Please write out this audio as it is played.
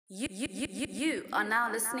You are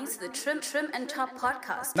now listening to the Trim and Top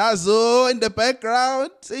podcast. Nazo in the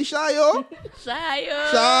background. Say Shayo. Shayo.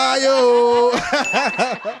 Shayo.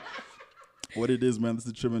 What it is, man, this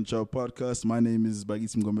is the Trim and Chop podcast. My name is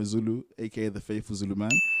Bagisi Mgombe Zulu, aka the Faithful Zulu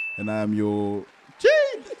Man, and I am your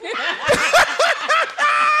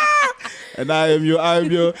and I am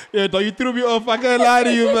your yeah, don't you threw me off, I can't lie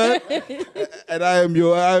to you, man. And I am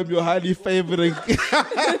your highly favored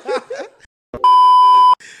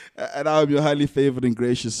and I'm your highly favored and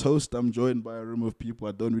gracious host. I'm joined by a room of people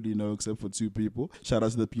I don't really know except for two people. Shout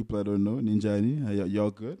out to the people I don't know. Ninjani,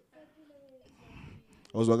 y'all good?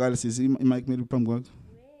 I was going to say, Mike made a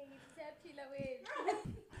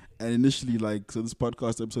And initially, so this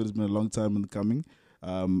podcast episode has been a long time in the coming.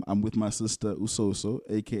 I'm with my sister Usoso,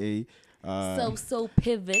 aka So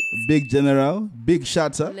pivot. Big General, Big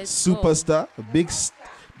Shatter, Superstar,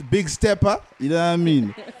 Big Stepper. You know what I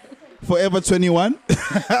mean? Forever 21.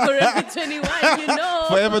 Forever 21, you know.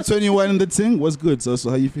 Forever 21 in the thing. What's good? So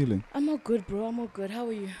how you feeling? I'm all good, bro. I'm all good. How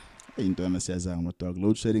are you? I ain't doing this as I'm a dog.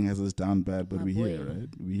 Load shedding has us down bad, but we boy. here, right?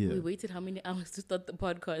 We here. We waited how many hours to start the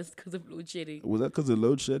podcast because of load shedding? Was that because of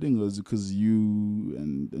load shedding, or was it because you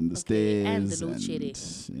and the stairs and the load shedding?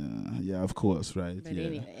 Yeah, of course, right? But yeah,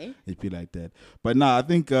 anyway, it'd be like that. But nah, I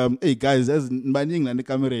think hey guys, that's manning and the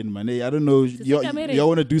camera in man. Hey, I don't know, y'all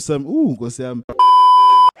want to do some? Ooh, go say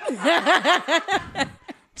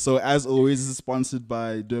So as always, this is sponsored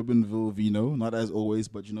by Durbanville Vino. Not as always,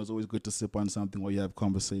 but it's always good to sip on something while you have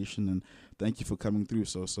conversation. And thank you for coming through,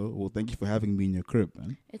 so. Well, thank you for having me in your crib,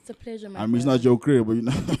 man. it's a pleasure, man. I mean, it's not your crib, but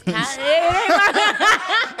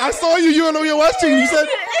I saw you. You know you're watching. You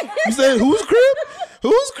said whose crib?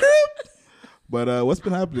 Whose crib? But what's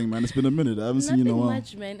been happening, man? It's been a minute. I haven't seen you in a while. Nothing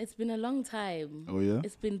much, man. It's been a long time. Oh yeah.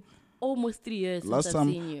 It's been almost 3 years Last since time,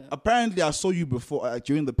 I've seen you. apparently, I saw you before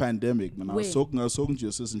during the pandemic. Man, I was Where? talking to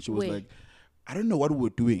your sister, and she was Where? like, "I don't know what we were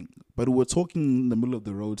doing, but we were talking in the middle of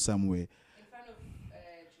the road somewhere." In front of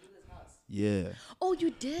Julia's house. Yeah. Oh, you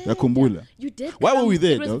did? Yeah, Kumbula. You did? Why were we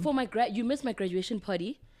there, It was dog? before you missed my graduation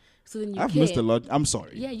party. So then you I've came. missed a lot. I'm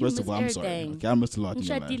sorry. Yeah, you First of missed all, I'm sorry. everything. Okay, I missed a lot. In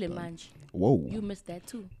your life, Ngishadile dog. manje. Whoa. You missed that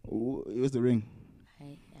too. Oh, it was the ring.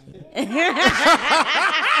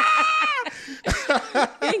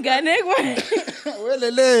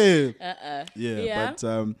 Yeah,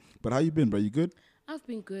 but how you been, bro? You good? I've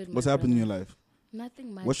been good. What's my happening in your brother. life?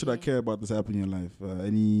 Nothing much. What should I care about that's happening in your life?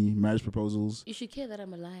 Any marriage proposals? You should care that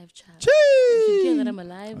I'm alive, child. You should care that I'm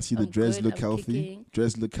alive. I see the I'm dress good, look I'm healthy. kicking.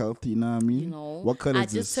 Dress look healthy, you know what I mean? You know. What color I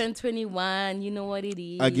is just this? turned 21. You know what it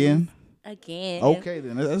is. Again? Okay,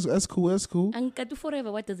 then. That's cool. That's cool. And Katu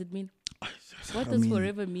forever, what does it mean? What does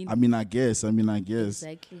forever mean? I mean, I guess.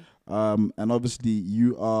 Exactly. And obviously,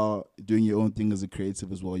 you are doing your own thing as a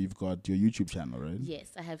creative as well. You've got your YouTube channel, right?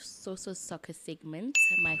 Yes, I have Soso Soccer Segment,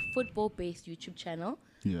 my football-based YouTube channel.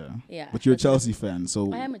 Yeah. Yeah. But you're a Chelsea fan,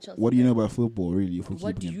 so I am a Chelsea what do you know fan. about football, really? If we're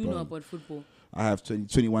What do keeping it you know broad? about football? I have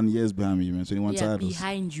 21 years behind me, man. 21 Yeah, titles.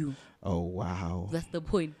 behind you. Oh, wow. That's the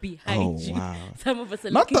point. Behind you. Wow. Some of us are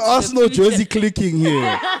Not looking the to Arsenal future. jersey clicking here.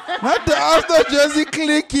 Not the Arsenal jersey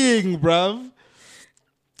clicking, bruv.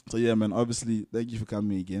 So, yeah, man, obviously, thank you for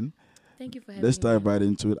coming again. Thank you for having Let's me. dive right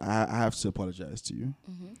into it. I have to apologize to you.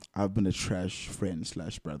 Mm-hmm. I've been a trash friend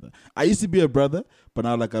 / brother. I used to be a brother, but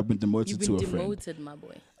now I've been demoted You've to been a friend. demoted, my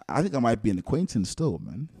boy. I think I might be an acquaintance still,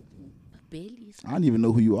 man. Bailey's. I don't even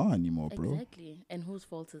know who you are anymore, bro. Exactly. And whose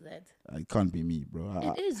fault is that? It can't be me,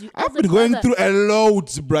 bro. It is you. I've as a been going brother. through a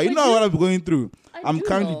lot, bro. You But know you- what I'm going through. I I'm do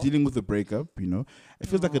currently know. dealing with a breakup, It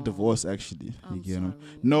feels like a Aw. divorce, actually. I'm you know?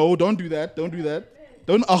 sorry. No, don't do that. Don't do that.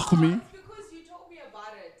 Don't ask me. It's because you told me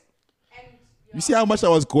about it. And You see how much I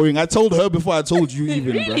was going? I told her before I told you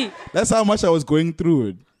even, Really? bro. That's how much I was going through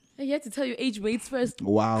it. You had to tell your age mates first.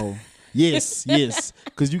 Wow. Yes, yes.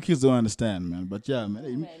 Because you kids don't understand, man. But yeah,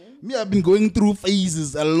 man. man. Me, I've been going through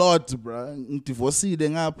phases a lot, bro. Divorcee,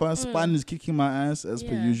 then Span is kicking my ass as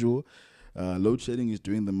per Yeah. usual. Load shedding is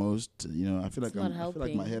doing the most. I feel like It's not I feel like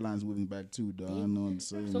helping. my hairline's moving back too, dog. I know what I'm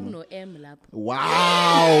saying. So no M lap.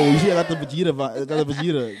 Wow. You see, I got the Vegeta. Got the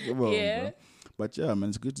Vegeta. Come on, Yeah. bro. But yeah, man,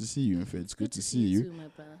 it's good to see you. In fact, it's good to see you. too, my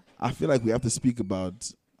brother. I feel like we have to speak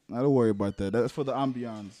about. I don't worry about that. That's for the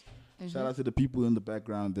ambiance. Shout out to the people in the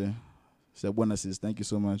background there. Said one assist. Thank you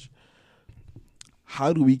so much.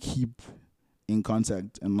 How do we keep in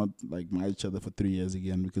contact and not like mind each other for 3 years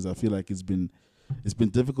again? Because I feel like it's been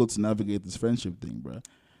difficult to navigate this friendship thing, bro.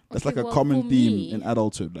 That's Okay, like a well, common for theme me- in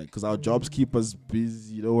adulthood, like because our jobs keep us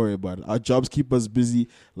busy. Don't worry about it. Our jobs keep us busy.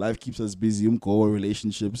 Life keeps us busy.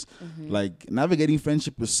 Relationships, like navigating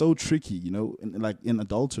friendship is so tricky, in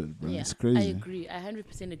adulthood, bro. Yeah, It's crazy. I agree. I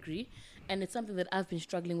 100% agree. and it's something that I've been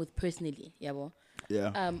struggling with personally. Yabo.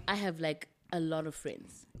 Yeah. I have like a lot of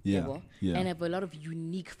friends. Yeah, Yabo, yeah. and I have a lot of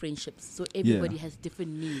unique friendships. So everybody has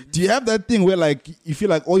different needs. Do you have that thing where like you feel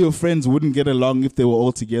like all your friends wouldn't get along if they were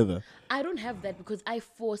all together? I don't have that because I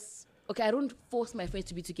don't force my friends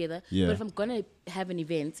to be together. Yeah. But if I'm gonna have an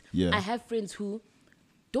event, Yeah. I have friends who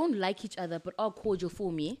don't like each other but are cordial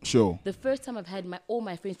for me. Sure. The first time I've had all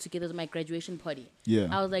my friends together was my graduation party. Yeah.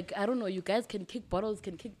 I was like, I don't know, you guys can kick bottles,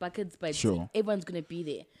 can kick buckets, but Sure. everyone's gonna be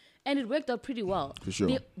there. And it worked out pretty well. For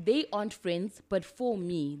sure. They aren't friends, but for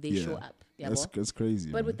me, they Yeah. show up. That's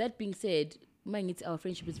crazy. But man. with that being said, our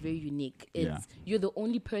friendship is very unique. Yeah. You're the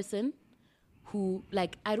only person who,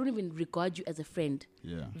 like, I don't even regard you as a friend.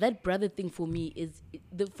 Yeah. That brother thing for me is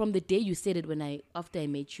from the day you said it after I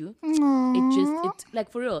met you. It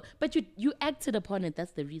like for real. But you acted upon it.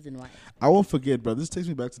 That's the reason why. I won't forget, bro. This takes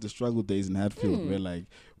me back to the struggle days in Hatfield,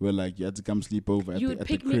 where you had to come sleep over. You would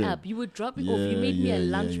pick me up. You would drop me off. You made me a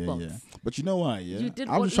lunchbox. But you know why? Yeah, You did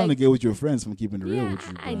I'm just trying to get with your friends from keeping it real with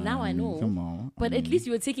you. Bro. Now I know. Come on. But at least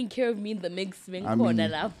you were taking care of me in the mix. I mean,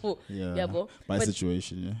 Yeah, bro. by But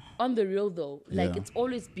situation. Yeah. on the real though, like Yeah. it's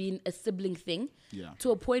always been a sibling thing. Yeah.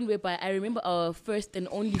 To a point whereby I remember our first and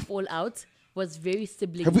only fallout was very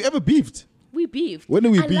sibling. Have we ever beefed? We beefed. When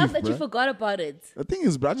did we I love beef, that you bruh? forgot about it. The thing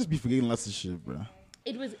is, bro, I just be forgetting lots of shit, bro.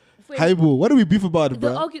 It was Hi, boo. What do we beef about,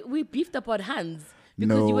 bro? we beefed about hands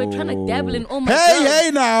because you were trying to dabble in all my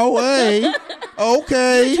Hey now, hey.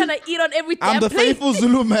 Okay. trying to eat on every I'm damn the plate. faithful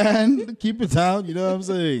Zulu man. Keep it down. You know what I'm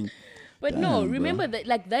saying? But Damn, no, bro. remember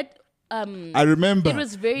that. I remember. It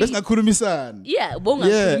was very- That's Nakurumi-san. Yeah, bonga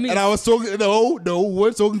Yeah, to me. and I was talking. No,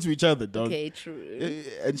 we're talking to each other, dog. Okay, true.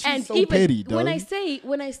 And she's And so even petty, dog.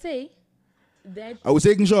 when I say that Are we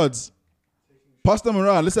taking shots? Pass them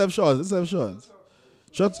around. Let's have shots.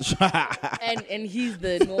 Shots. and he's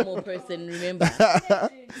the normal person, remember?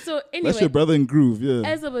 So anyway, That's your brother in groove, yeah.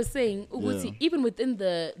 as I was saying, Uguti, Yeah. even within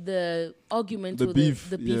the argument The or beef,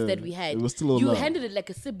 the beef yeah. that we had, It was still all you love. handled it like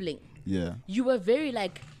a sibling. Yeah. You were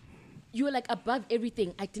above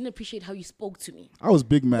everything. I didn't appreciate how you spoke to me. I was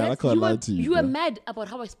big man. I That's- can't you lie were, to you. You were bro. mad about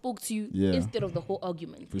how I spoke to you Yeah. instead of the whole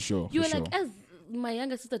argument. For sure. You for were sure. like, as my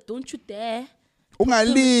younger sister, don't you dare.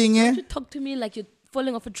 Ungalinge. Don't you talk to me like you're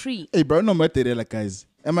falling off a tree. Hey, bro, no matter like guys.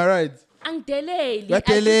 Am I right? Angdeleli. I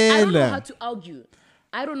Yatelela. don't know how to argue.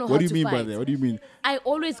 I don't know What how do to you mean fight. by that? What do you mean? I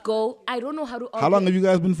always go, I don't know how to argue. How long have you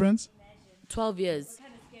guys been friends? 12 years.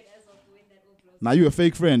 Now you a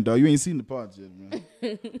fake friend, dog. You ain't seen the parts yet,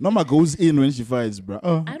 man. Norma goes in when she fights, bro.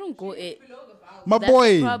 I don't go it. My That's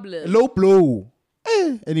boy, the problem. low blow.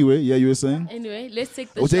 Anyway, yeah, you were saying. Anyway, let's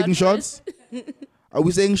take the Are we taking shot shots? Are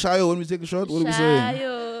we saying Shayo when we take a shot? What are we saying?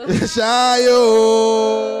 Shayo.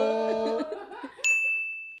 Shayo.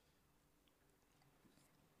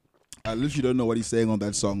 I literally don't know what he's saying on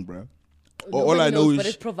that song, bro. All Nobody I know knows, is but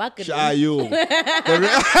it's provocative. Shayo.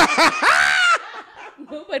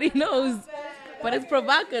 Nobody knows, but it's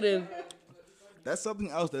provocative. That's something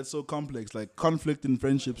else that's so complex, like conflict in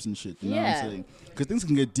friendships and shit. You know what Yeah. I'm saying? Because things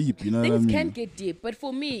can get deep. You know what I Things mean? can get deep, but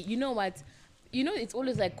for me, you know what? You know, it's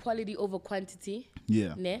always like quality over quantity.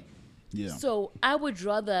 Yeah. Ne? Yeah. So I would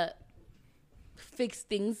rather fix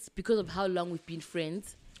things because of how long we've been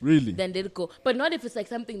friends Really? than let it go. But not if it's like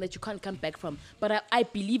something that you can't come back from. But I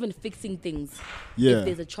believe in fixing things Yeah. if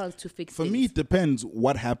there's a chance to fix For things. me, it depends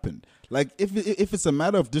what happened. Like, if it's a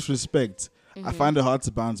matter of disrespect, I find it hard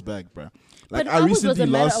to bounce back, bro. Like, but I ours was recently a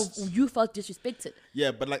matter lost. of you felt disrespected.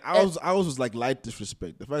 Yeah, but like I was like light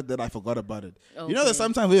disrespect. The fact that I forgot about it. You know, Okay. that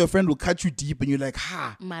sometimes where your friend will cut you deep and you're like,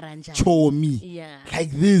 ha, Maranja. show me. Yeah.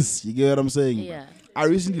 Like this. You get what I'm saying? bro? Yeah. I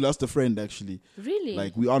recently lost a friend actually. Really?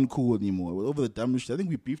 Like we aren't cool anymore. Over the dumbest shit. I think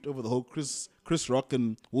we beefed over the whole Chris Rock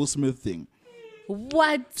and Will Smith thing.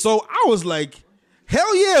 What? So I was like,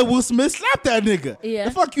 hell yeah, Will Smith, slap that nigga. Yeah.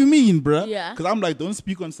 The fuck you mean, bruh? Yeah. Because I'm like, don't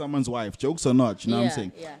speak on someone's wife, jokes or not. You know what I'm Yeah,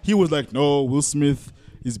 saying? yeah. He was like, no, Will Smith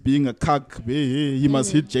is being a cuck. He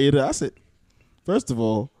must hit Jada. I said, first of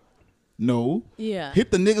all, no. Yeah.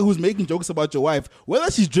 Hit the nigga who's making jokes about your wife. Whether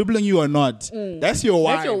she's dribbling you or not, that's your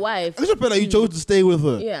wife. That's your wife. I'm just you chose to stay with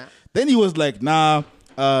her. Yeah. Then he was like, nah,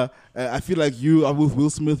 I feel like you are with Will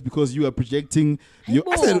Smith because you are projecting. I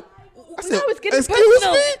said, Now it's getting excuse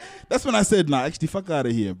personal. me? That's when I said, nah, actually, fuck out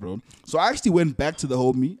of here, bro. So I actually went back to the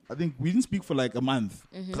homie. I think we didn't speak for like a month.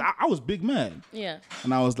 Because I was big man. Yeah.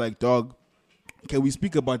 And I was like, dog, can we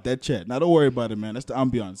speak about that chat? Now, don't worry about it, man. That's the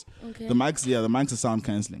ambiance. Okay. The mics are sound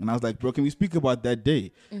cancelling. And I was like, bro, can we speak about that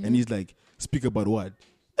day? And he's like, speak about what?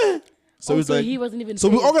 So he's Also, like, he wasn't even so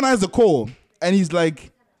we paid. organized a call. And he's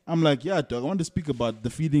like, I'm like, yeah, dog, I want to speak about the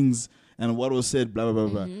feelings and what was said, blah, blah,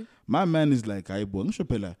 blah, blah. My man is like,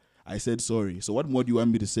 I said sorry. So what more do you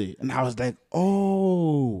want me to say? And I was like,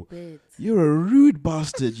 oh, Bet. you're a rude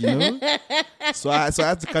bastard, you know? so I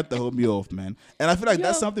had to cut the homie off, man. And I feel like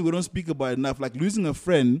that's something we don't speak about enough. Like losing a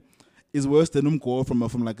friend is worse than umko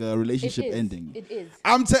from like a relationship ending. It is.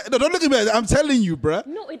 No, don't look at me. I'm telling you, bruh.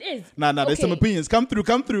 No, it is. Nah, there's some opinions. Come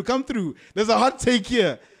through. There's a hot take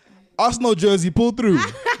here. Arsenal jersey, pull through.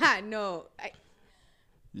 No,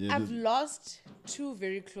 Yeah, I've lost 2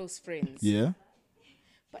 very close friends. yeah.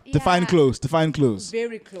 But Define close.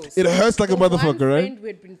 Very close. It hurts like a motherfucker, one right? friend we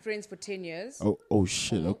had been friends for 10 years. Oh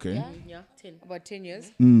shit, okay. Yeah, 10. About 10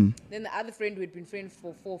 years. Mm. Then the other friend we had been friends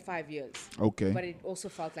for 4 or 5 years. Okay. But it also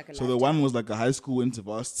felt like a So the one was like a high school into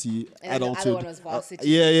varsity, And the adulthood. other one was varsity.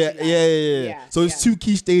 Yeah. Yeah, So it's yeah. 2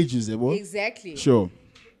 key stages, eh, boy? Exactly. Sure.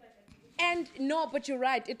 And no, but you're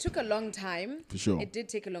right. It took a long time. For sure. It did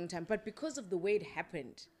take a long time. But because of the way it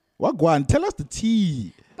happened. Wagwan, tell us the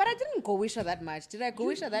tea. But I didn't go wish her that much. Did I go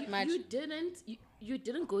wish her that much? You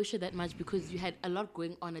didn't go share that much because you had a lot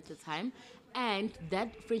going on at the time, and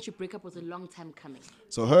that friendship breakup was a long time coming.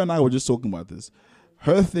 So her and I were just talking about this.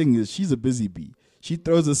 Her thing is she's a busy bee. She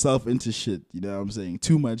throws herself into shit, you know what I'm saying?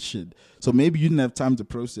 Too much shit. So maybe you didn't have time to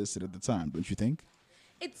process it at the time, don't you think?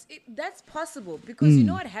 That's possible because you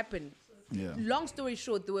know what happened? Yeah. Long story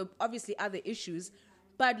short, there were obviously other issues,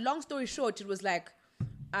 but long story short, it was like,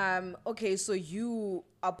 okay, so you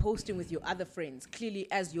are posting with your other friends. Clearly,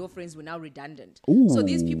 as your friends were now redundant. So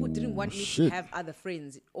these people didn't want me shit. to have other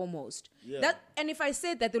friends, almost. Yeah. And if I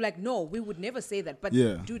said that, they're like, no, we would never say that. But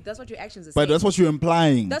Yeah. dude, that's what your actions are But saying. that's what you're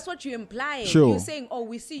implying. That's what you're implying. Sure. You're saying, oh,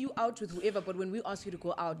 we see you out with whoever, but when we ask you to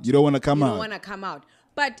go out, You don't wanna come You out. don't want to come out.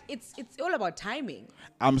 But it's all about timing.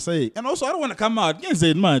 I'm saying. And also, I don't want to come out. You can't say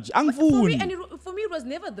it much. I'm For me, fool. for me, it was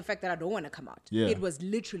never the fact that I don't want to come out. Yeah. It was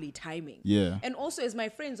literally timing. Yeah. And also, as my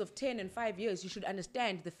friends of 10 and 5 years, you should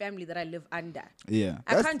understand the family that I live under. Yeah.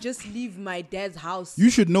 I can't just leave my dad's house. You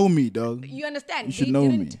should know me, dog. You understand? You should They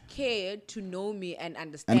know didn't me. care to know me and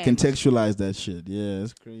understand. And contextualize that shit. Yeah,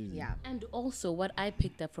 it's crazy. Yeah. And also, what I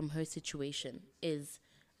picked up from her situation is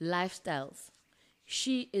lifestyles.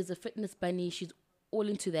 She is a fitness bunny. She's all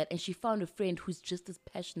into that, and she found a friend who's just as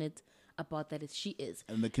passionate about that as she is.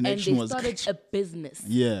 And the connection was- and they started a business.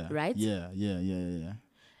 Yeah. Right. Yeah.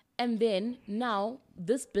 And then now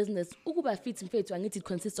this business, ukuba fit and fit, it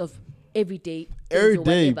consists of everyday. Every things or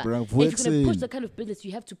day, whatever. bruh. If you're gonna push Vuxing. the kind of business,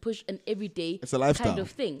 you have to push an everyday It's a lifestyle. kind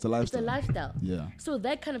of thing. It's a lifestyle. Yeah. So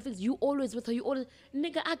that kind of things, you always with her. You always,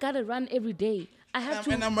 nigga, I gotta run every day. I have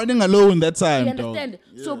to. And I'm running alone that time, You dog. understand?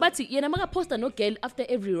 So, but you know, post no girl after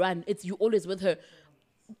every run. It's you always with her.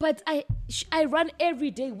 But I run every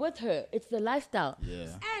day with her. It's the lifestyle. Yeah.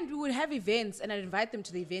 And we would have events, and I'd invite them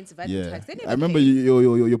to the events, invite them to Yeah. hikes. They never I remember came.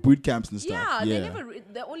 your boot camps and stuff. Yeah, they never.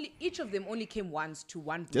 Each of them only came once to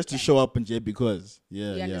one. boot Just to camp. show up and J because.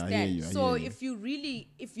 Yeah, You yeah, understand? I hear you. I So hear you.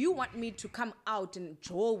 if you want me to come out and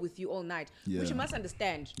jowl with you all night, Yeah. which you must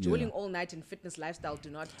understand, Yeah. jolling all night and fitness lifestyle do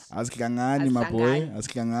not. Askangani, my boy. Asikangani.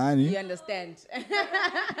 Askangani. You understand?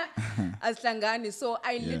 As Langani. So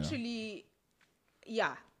I literally,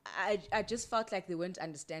 I just felt like they weren't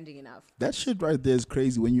understanding enough. That shit right there is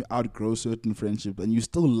crazy when you outgrow certain friendships and you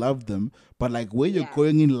still love them, but like where you're Yeah.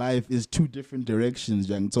 going in life is 2 different directions,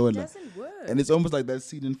 Young It Tola. doesn't work. And it's almost like that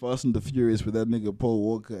scene in Fast and the Furious with that nigga Paul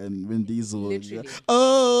Walker and Vin Diesel. Literally.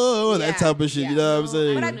 Oh, that Yeah, type of shit. yeah. You know what I'm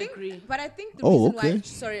saying? But I don't agree. think the Oh, reason okay. why,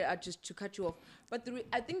 sorry, just to cut you off, but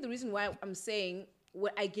I think the reason why I'm saying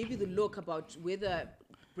what I gave you the look about whether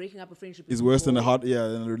breaking up a friendship It's worse than a hard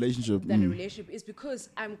than a relationship. than a relationship is because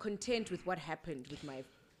I'm content with what happened with my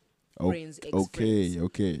friends, Okay, ex-friends.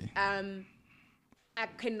 okay. I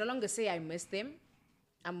can no longer say I miss them.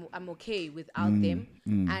 I'm okay without them.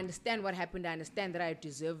 I understand what happened. I understand that I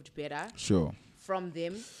deserved better Sure. from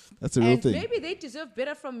them. That's a real And thing. maybe they deserve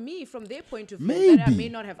better from me, from their point of view, that I Maybe. may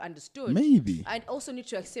not have understood. Maybe. I also need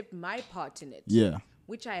to accept my part in it. Yeah.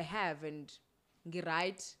 Which I have, and get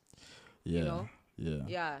right. Yeah. know? Yeah.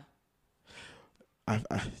 Yeah.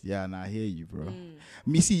 I hear you, bro.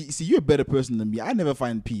 Me, see, you're a better person than me. I never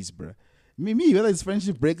find peace, bro. Me, whether it's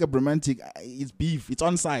friendship, breakup, romantic, it's beef. It's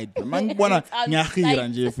on side. Man, wanna It's on nyahira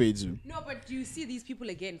side. nje fethu. No, but do you see these people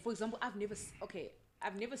again? For example, I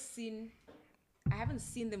haven't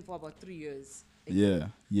seen them for about 3 years. Yeah.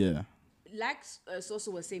 Like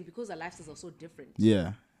Soso was saying, because our lifestyles are so different,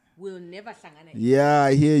 Yeah. we'll never hlangana. Yeah,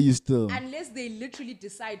 I hear you still. Unless they literally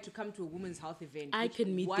decide to come to a women's health event. I which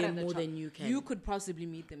can meet what them are the more chan- than you can. You could possibly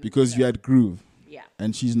meet them. Because you had groove Yeah.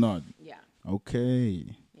 and she's not. Yeah. Okay.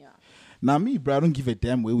 Yeah. Now me, bro, I don't give a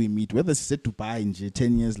damn where we meet. Whether she said to buy in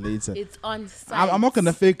 10 years later. It's on site. I'm not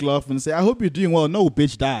gonna fake laugh and say, I hope you're doing well. No,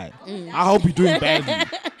 bitch, die. I hope you're doing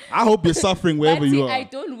badly. I hope you're suffering wherever But see, you are. I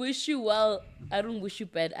don't wish you well. I don't wish you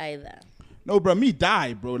bad either. No, bro, me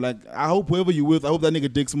die, bro. Like, I hope whoever you with, I hope that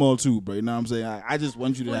nigga dick small too, bro. You know what I'm saying? I just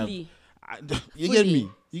want you to Fully. you get me?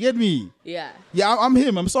 You get me? Yeah. Yeah, I'm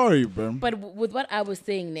him. I'm sorry, bro. But with what I was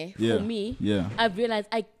saying, ne, Yeah, for me, yeah. I've realized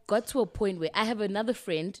I got to a point where I have another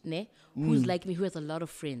friend, ne, Mm. who's like me, who has a lot of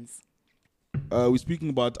friends. We're speaking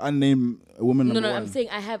about unnamed woman No, number no, one. I'm saying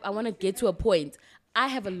I want to get to a point. I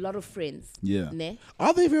have a lot of friends. Yeah. Ne?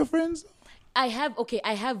 Are they your friends? I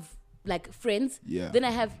have like friends. Yeah. Then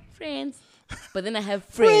I have friends. But then I have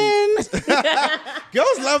friends.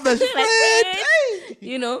 Girls love that shit. Like Friends. friends,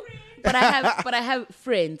 you know. But I have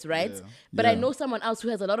friends, right? Yeah. But I Yeah. know someone else who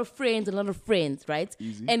has a lot of friends, right?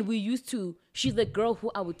 Easy. And we used to. She's the girl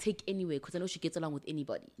who I would take anyway because I know she gets along with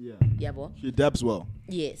anybody. Yeah. Yeah, boy. She adapts well.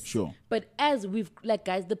 Yes. Sure. But as we've like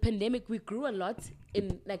guys, the pandemic, we grew a lot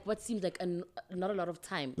in like what seems like not a lot of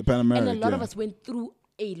time. The pandemic, and a lot of yeah. us went through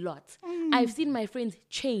a lot. I've seen my friends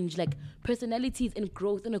change, like personalities and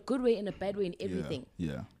growth in a good way, in a bad way, in everything.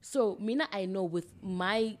 Yeah. So Mina, I know with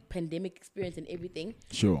my pandemic experience and everything,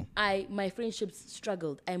 Sure. my friendships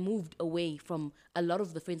struggled. I moved away from a lot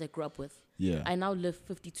of the friends I grew up with. Yeah. I now live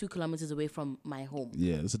 52 kilometers away from my home.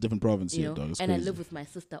 Yeah, it's a different province You here, know, dog. It's and I crazy. live with my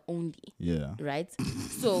sister only. Yeah. Right?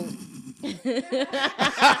 So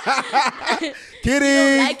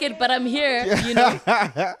Kidding. like it, but I'm here, you know.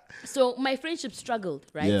 So my friendship struggled,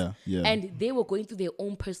 right? Yeah, yeah. And they were going through their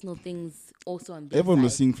own personal things also on their Everyone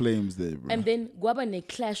was side. seeing flames there, bro. And then Guaba a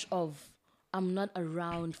clash of I'm not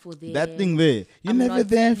around for them. that thing there. You're I'm never not-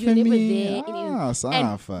 there for you're never me. there. Ah,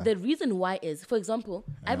 Safa. And the reason why is, for example,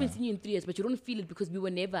 I haven't seen you in 3 years, but you don't feel it because we were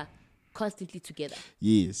never constantly together.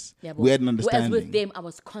 Yes. Yeah, We had an Whereas understanding. with them, I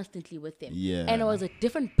was constantly with them. Yeah. And I was a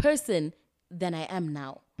different person than I am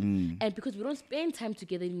now. Mm. And because we don't spend time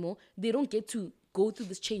together anymore, they don't get to go through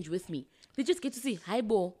this change with me. They just get to see, hi,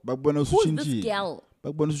 bo, Bakubona who's usushintshe. this girl?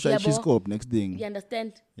 Bakubona usushaye Yeah, bo. chiscope next thing. You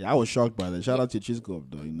understand? Yeah, I was shocked by that. Shout out to your chiscope,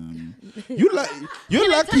 though. You know what I mean? You're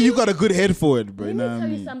lucky you got a good head for it, bro. Let You me know what I tell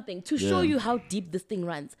you mean? something to show Yeah. you how deep this thing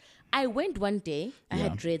runs. I went one day, I Yeah.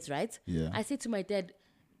 had dreads, right? Yeah. I said to my dad,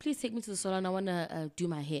 please take me to the salon. I want to do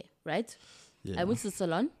my hair, right? Yeah. I went to the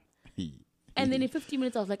salon. And then in 15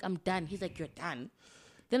 minutes, I was like, I'm done. He's like, you're done.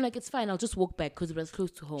 Then like, it's fine. I'll just walk back because it was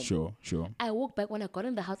close to home. Sure, sure. I walked back. When I got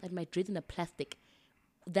in the house, I had my dreads in a plastic.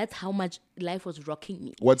 That's how much life was rocking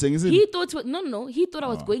me. What thing is it? He thought, no. He thought I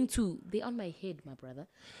was going to, they're on my head, my brother.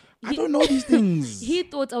 I don't know these things. He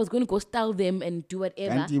thought I was going to go style them and do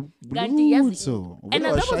whatever. Kanti yes. blutho. And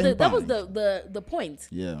Vele that was washine the point.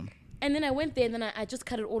 Yeah. And then I went there and then I just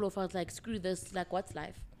cut it all off. I was like, screw this. Like, what's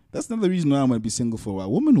life? That's not the reason why I'm gonna be single for a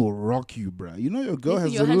while. Women will rock you, bruh. You know your girl Listen,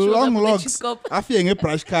 has your a hand shows long up with the locks. chiscope. I feel a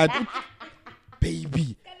brush card.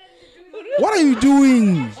 Baby. What are you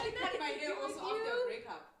doing? She cut my hair also after a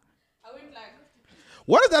breakup. I went like,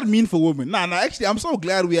 What does that mean for women? Nah, actually, I'm so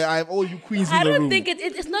glad I have all you queens in I the room. don't think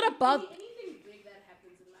it's not about. anything big that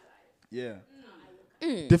happens in my life.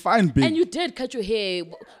 Yeah. Define big. And you did cut your hair.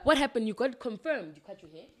 What happened? You got confirmed. You cut your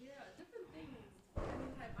hair. Yeah, different things. If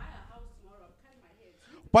I buy a house tomorrow, I'm cutting my hair.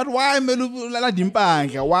 But why, Melu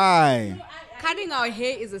Dimpanga? Why? Cutting our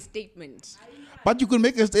hair is a statement. But you could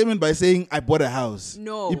make a statement by saying, I bought a house.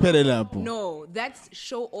 No. Iphelelapo. No, that's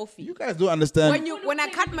show offy. You guys don't understand. When I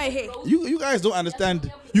cut my hair, You guys don't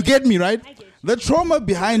understand. You get me, right? The trauma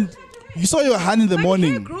behind. You saw your hand in the hair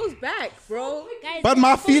morning. grows back, bro. Guys, But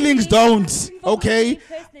my feelings don't. Okay?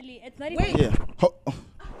 personally, it's not Wait. even. Yeah.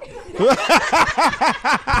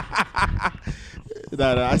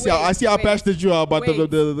 Nah, I see how wait, passionate you are about the Wait,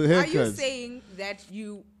 the are you haircuts. saying that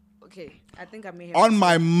you? Okay, I think I may have. On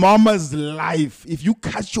my mama's life, if you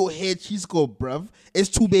cut your hair, she's go, bruv. It's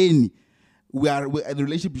too many. The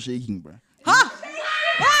relationship is shaking, bruv. For what?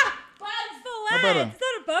 brother. It's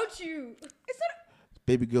not about you.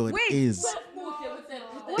 Baby girl, it Wait, is.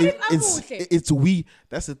 What if I'm okay? It's we.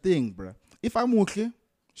 That's the thing, bruh. If I'm okay,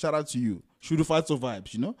 shout out to you. Should fight so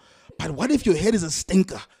vibes, you know. But what if your head is a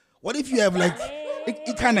stinker? What if you have like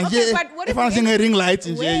it kind of Okay, yeah? but what If if I'm it- seeing a ring light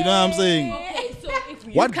and shit, you know what I'm saying? Okay, so if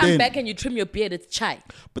you What come then? back and you trim your beard, it's chai.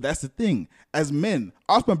 But that's the thing. As men,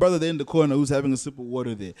 ask my brother there in the corner who's having a sip of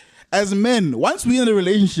water there. As men, once we're in a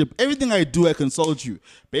relationship, everything I do, I consult you.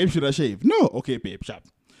 Babe, should I shave? No. Okay, babe, sharp.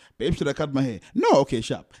 Babe, should I cut my hair? No. Okay,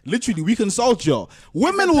 sharp. Literally, we consult y'all.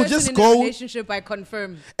 Women will Person just in a go. relationship. I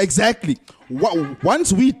confirm. Exactly.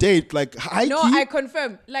 Once we date, like high No, key. I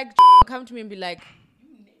confirm. Like, come to me and be like.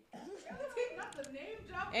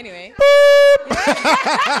 Anyway,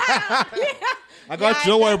 I got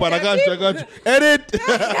you. Don't worry about it. I got you. Edit.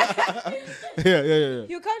 Yeah.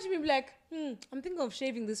 He'll come to me and be like, I'm thinking of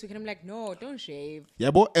shaving this week. And I'm like, no, don't shave.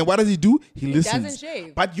 Yeah, boy. And what does he do? He listens. doesn't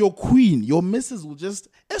shave. But your queen, your missus will just,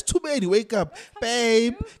 it's too bad. You wake up.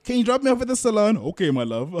 Babe, can you drop me off at the salon? Okay, my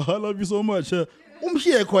love. I love you so much.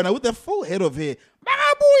 Here, corner with a full head of hair.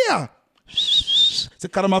 Booyah! It's a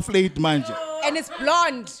karama flate, man. And it's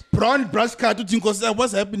blonde. Prawn brush cut.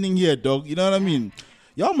 What's happening here, dog? You know what I mean?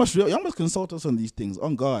 Y'all must consult us on these things.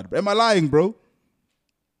 On God. Am I lying, bro?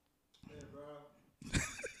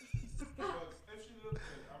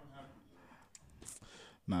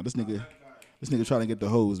 Nah, this nigga trying to get the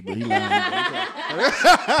hose, but he lying.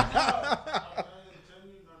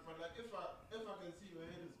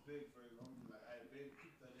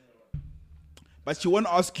 But she won't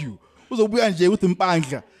ask you. Who's a weird J with him?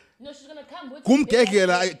 No, she's gonna come with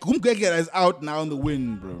Kumkekela is out now in the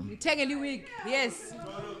wind, bro. Tangly wig. Yes.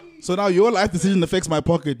 So now your life decision affects my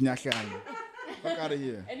pocket, nyakhan. Fuck out of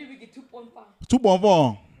here. And we get 2.5. 2.4.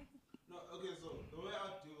 No, okay, so the way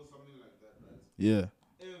I deal with something like that, right? Yeah.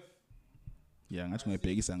 If Yeah, I'm going to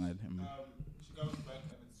pay you she comes back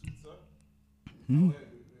and it suits her, we're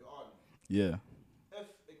on. Yeah. If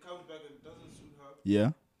it comes back and it doesn't suit her,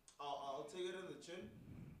 Yeah. I'll take it in the chin.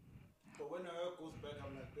 But when her hair goes back,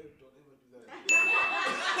 I'm like, babe, don't ever do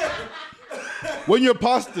that. When you're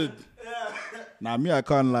past it. Nah, me, I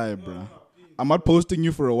can't lie, bro. I'm not posting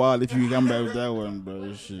you for a while if you come back with that one,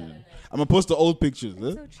 bro. Shit. I'm going to post the old pictures. Eh?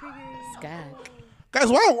 So triggering. Skag. Guys,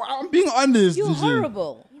 why? I'm being honest. You're and shit.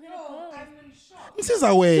 horrible. This is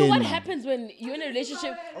a way. So what happens when you're in a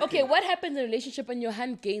relationship? Okay, what happens in a relationship when your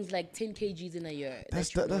hand gains like 10 kgs in a year?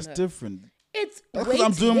 That's you that's don't know? different. It's That's weight,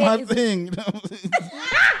 because I'm doing hair my is- thing.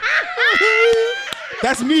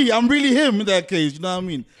 That's me. I'm really him in that case. You know what I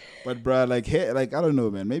mean? But bruh, like I don't know,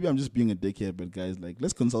 man. Maybe I'm just being a dickhead. But guys, like,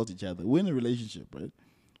 let's consult each other. We're in a relationship, right?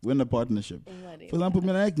 We're in a partnership. For example,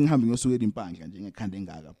 man, I can have you so in bank and you can't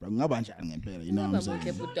engage, bro. You know what I'm saying? Where do you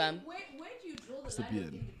draw the line beard.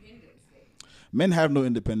 of independence then? Men have no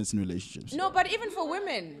independence in relationships. No, but even for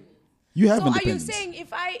women. You have So are you independence. saying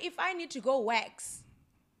if I need to go wax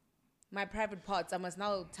my private parts, I must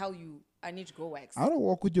now tell you I need to go wax? I don't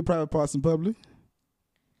walk with your private parts in public.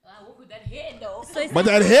 I work with that hair though. So, it's But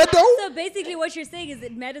that hair though? so basically, what you're saying is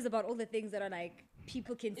it matters about all the things that are like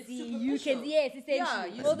people can see. You can, yes,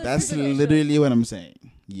 essentially. Yeah, all the That's superficial. literally what I'm saying.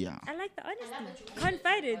 Yeah. I like the honesty. Can't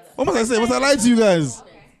fight it. What must I say? Must I lie to you guys?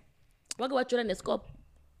 What you're in the scope?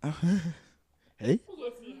 Hey?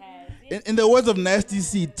 Yes, he has. In the words of Nasty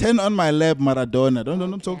C, 10 on my lap, Maradona.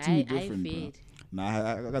 Don't talk to me I different, bro. fed.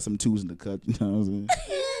 Nah, I got some twos in the cut. You know what I'm saying?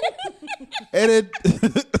 Edit.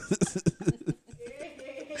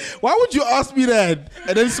 Why would you ask me that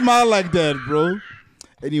and then smile like that, bro?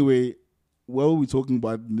 Anyway, what were we talking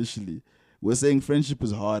about initially? We're saying friendship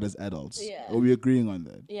is hard as adults. Yeah. Are we agreeing on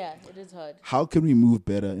that? Yeah, it is hard. How can we move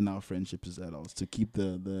better in our friendships as adults to keep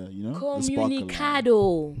the the spark alive?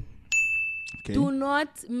 Comunicado. Okay? Do not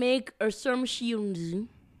make assumptions. You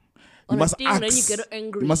On must a thing when you ask. get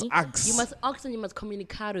angry. You must ask. You must ask and you must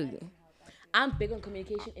communicate. I'm big on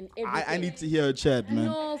communication in everything. I need to hear her chat, man.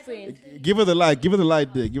 No, friend. Give her the light. Give her the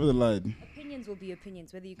light there. Give her the light. Opinions will be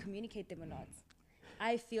opinions, whether you communicate them or not.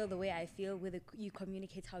 I feel the way I feel, whether you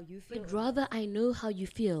communicate how you feel. But rather, I know how you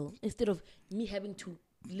feel instead of me having to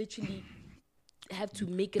literally have to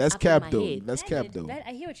make it That's up cap in my though. head. That's cap though.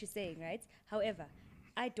 I hear what you're saying, right? However,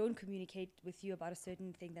 I don't communicate with you about a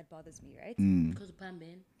certain thing that bothers me, right? Because of Pam,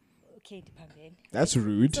 man. Okay, Dipamben. That's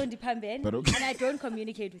rude. So Dipamben, But okay. and I don't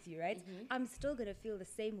communicate with you, right? I'm still gonna feel the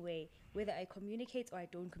same way whether I communicate or I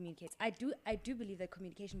don't communicate. I do believe that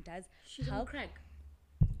communication does She's on help. crack.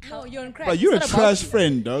 No, you're on crack. But you're a It's not about trash you.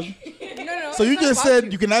 friend, dog. No. So you it's not just about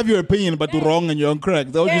said you can have your opinion, but do wrong and you're on crack.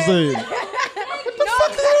 That's what you're saying. What the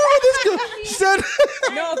fuck is wrong with this girl? She said.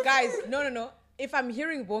 No, guys, no. If I'm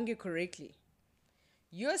hearing Bongi correctly,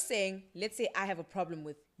 you're saying, let's say I have a problem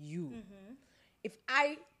with you. If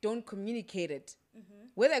I don't communicate it,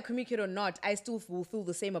 whether I communicate or not, I still will feel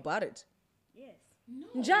the same about it. Yes.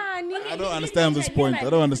 Njani? I don't understand this point. I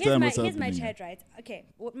don't understand what's Here's my happening. chat, right? Okay.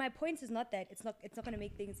 What my point is not that it's not going to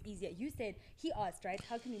make things easier. You said he asked, right?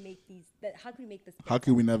 How can we make how can we make this? How better?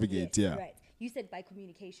 can we navigate? Yes, Yeah. Right. You said by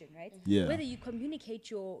communication, right? Yeah. Whether you communicate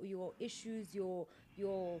your issues, your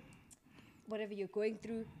whatever you're going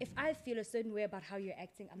through. If I feel a certain way about how you're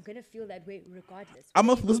acting, I'm gonna feel that way regardless. I'm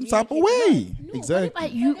Whether gonna you feel some type of communicate or way. not.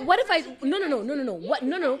 Exactly. What if I no. What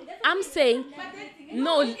no. I'm saying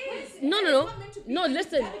no.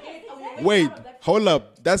 Listen. Wait, hold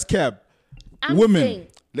up. That's cap. I'm Women. saying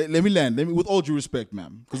Let me land. Let me, with all due respect,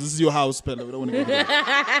 ma'am, because this is your house, Pella. We don't want to get into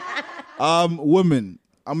that. Women.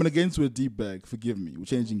 I'm gonna get into a deep bag. Forgive me. We're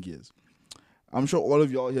changing gears. I'm sure all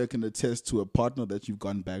of y'all here can attest to a partner that you've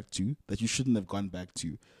gone back to that you shouldn't have gone back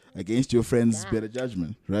to against your friend's better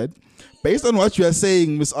judgment, right? Based on what you are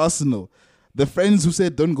saying, Miss Arsenal, the friends who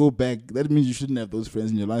said don't go back, that means you shouldn't have those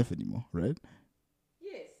friends in your life anymore, right?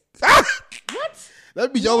 Yes. What?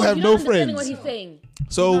 That means y'all have You're no not understanding friends. what he's saying.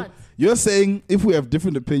 So You're not. you're saying if we have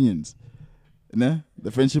different opinions, nah,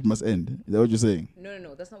 the friendship must end. Is that what you're saying?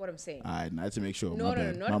 No, that's not what I'm saying. I had to make sure. No, my no,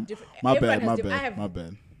 bad. no, not different. My Everyone bad, has my diff- I bad, have- my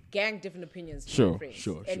bad. Gang different opinions. from Sure, my friends.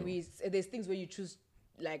 sure, And sure. there's things where you choose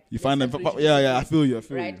like You find them. less than Yeah, I feel you. I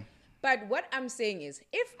feel right? you. But what I'm saying is,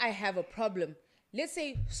 if I have a problem, let's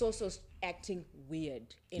say Soso's acting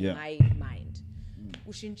weird in Yeah. my mind.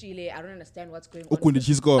 Ushinchile, I don't understand what's going on. Ukundi,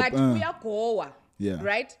 she's got, But we are Goa, Yeah.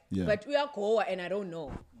 right? Yeah. But we are Goa, and I don't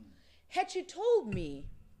know. Had she told me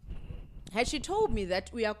that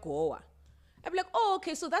we are Goa, I'd be like, oh,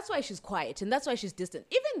 okay, so that's why she's quiet and that's why she's distant.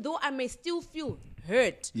 Even though I may still feel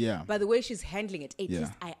hurt Yeah. by the way she's handling it, at Yeah.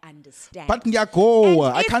 least I understand. But Ngiyagoa,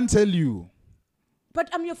 And I if- can't tell you. But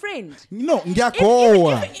I'm your friend. No,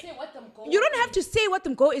 Ngiyagoa. You don't have to say what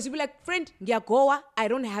them go is. You be like, friend, Ngiyagoa, I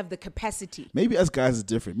don't have the capacity. Maybe us guys is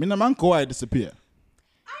different. Mina manko, I disappear.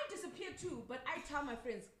 I disappear too, but I tell my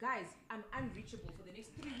friends, guys, I'm unreachable for the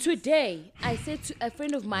next 3 weeks. Today, I said to a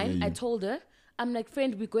friend of mine, Yeah, I you. told her, I'm like,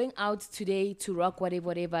 friend, we're going out today to rock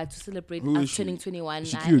whatever to celebrate Who is us she? turning 21.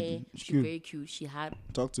 She cute? She She's cute? very cute. She had.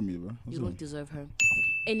 Talk to me, bro. You don't deserve her.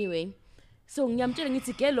 Anyway, so ngiyamtshela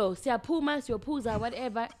ngithi gelo siyaphuma siyophuza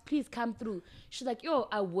whatever, please come through. She's like, yo,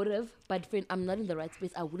 I would have, but friend, I'm not in the right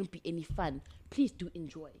space. I wouldn't be any fun. Please do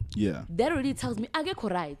enjoy. Yeah, That already tells me akekho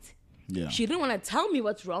right. yeah. She didn't want to tell me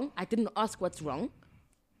what's wrong. I didn't ask what's wrong.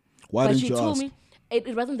 Why But didn't she you told ask? me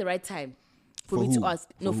it wasn't the right time for For me who? to ask.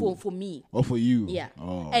 No, For for me. Or for you? Yeah.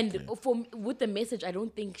 Oh, And okay. with the message, I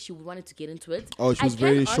don't think she wanted to get into it. Oh, she was I can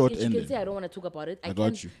very ask and short-ended. She can say, I don't want to talk about it. I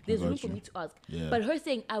got you. There's I room got for you. me to ask. Yeah. But her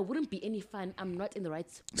saying, I wouldn't be any fun. I'm not in the right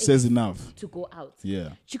space Says enough. to go out.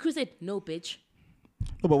 Yeah. She could have said, no, bitch.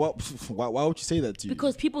 No, but why would you say that to you?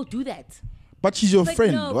 Because people do that. But she's your But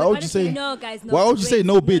friend. no, Why but would you honestly, say? no, guys, no, Why would you say wait,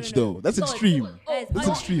 no, no, bitch no, no. though? That's No, extreme. Guys, That's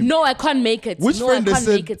honestly- extreme. No, I can't make it. Which no, friend I has can't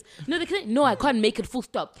said- make it. No, they can, no, I can't make it. Full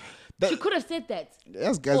stop. That- She could have said that.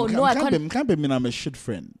 Yes, guys. Oh, can't, no, I can't, can't- be, can't be mean I'm a shit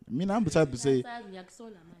friend. I mean, I'm the type to say,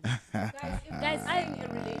 Guys, Guys, I think a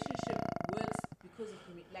relationship works because of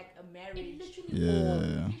like a marriage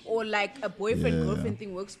yeah. Or like a boyfriend Yeah. girlfriend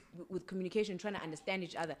thing works with communication, trying to understand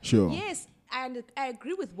each other. Sure. Yes, and I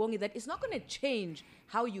agree with Wongi that it's not going to change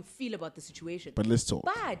how you feel about the situation. But let's talk.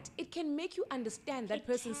 But it can make you understand that It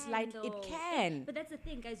person's can, slight. though. It can. But that's the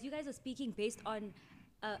thing, guys. You guys are speaking based on,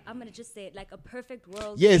 I'm gonna just say it, like a perfect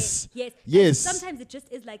world. Yes. where- yes. Yes. And sometimes it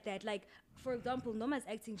just is like that. Like, for example, Noma's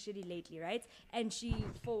acting shitty lately, right? And she,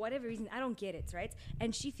 for whatever reason, I don't get it, right?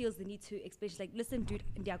 And she feels the need to explain. She's like, listen, dude,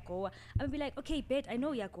 Yagoa. I'm gonna be like, okay, bet, I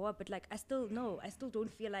know Yagoa, but like, I still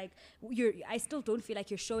don't feel like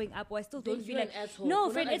you're showing up, or I still don't Then feel you're like, an asshole no,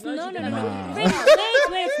 for friend, not it's no, no, no, acknowledging no. that.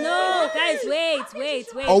 Friend, wait, no, guys,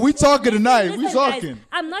 wait. Are we talking tonight? We Listen, guys, talking.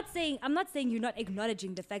 I'm not saying you're not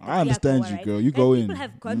acknowledging the fact that I we are understand Goa, you, right? girl. You Guys, go people in. Mm-hmm.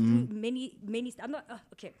 have gone through many. I'm not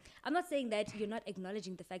okay. I'm not saying that you're not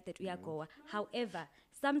acknowledging the fact that we are Goa. However,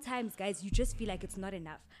 sometimes, guys, you just feel like it's not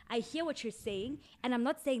enough. I hear what you're saying, and I'm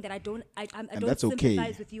not saying that I don't that's okay.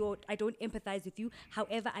 sympathize with you or I don't empathize with you.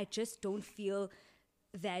 However, I just don't feel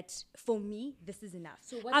that for me this is enough.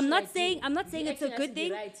 So what I'm should not I do? saying The it's a acting has good to be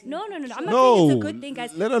thing. right. No. I'm not No, saying it's a good thing,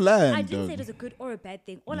 guys. let her land, I didn't say dog. it was a good or a bad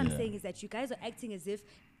thing. All I'm Yeah. saying is that you guys are acting as if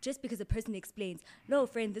just because a person explains, no,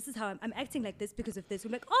 friend, this is how I'm acting like this because of this.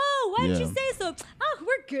 We're like, oh, why did Yeah. you say so? Oh,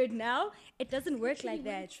 we're good now. It doesn't work like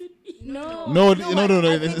that. No. No, No, no,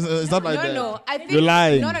 I it's, think- it's not like no, that. no. I think You're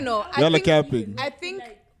lying. No. Y'all I are think, capping. I think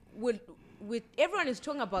with everyone is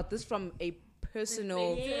talking about this from a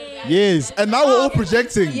personal. Yes, and now we're all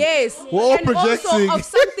projecting. Yes, We're all and projecting. also of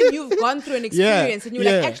something you've gone through and Yeah, experienced, and you're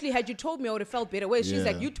yeah. like, actually, had you told me, I would have felt better. Where she's Yeah.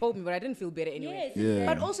 like, you told me, but I didn't feel better anyway. Yes, Yeah.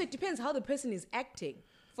 But also, it depends how the person is acting.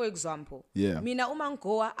 For example, Yeah. Mina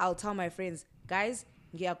Umangoa, I'll tell my friends, guys,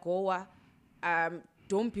 Goa,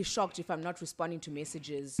 don't be shocked if I'm not responding to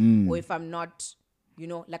messages Mm. or if I'm not,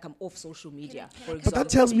 like I'm off social media. For But that example,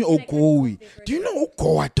 tells me Ogowi. Do you know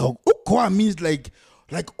Ogowa, dog? Ogowa means like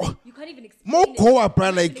You can't even explain more it. Goa, bro.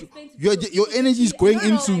 You can't even Like explain to your people. your energy is going No,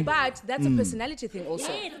 into but that's a personality thing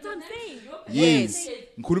also. Yeah, that's what I'm saying. yes.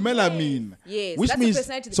 Nkurumela mean Yes, which that's a means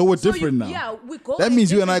personality so thing. we're So different now. yeah, we go That in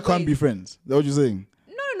means you and I different can't be ways. friends. Is that what you're saying?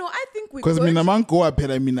 No, I think we Because could. mina man Goa,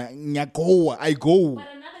 pera mina nyagoa. I go. But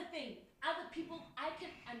another thing, other people, I can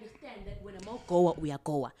understand that when I'm all Goa, we are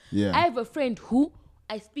Goa. Yeah. I have a friend who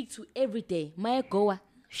I speak to every day. Maya Goa.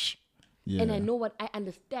 Shh. Yeah. and I know I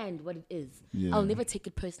understand what it is. Yeah. I'll never take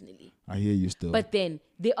it personally. I hear you still. But then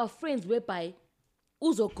there are friends whereby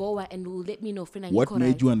Uzo Goa and will let me know, friend. What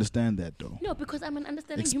made you understand that though? No, because I'm an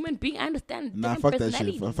understanding human being. I understand. Nah, different fuck that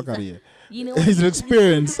shit. personalities. Fuck out of here. You know, It's an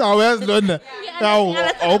experience. Oh, that's not.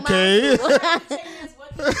 Okay.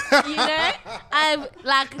 you know, I've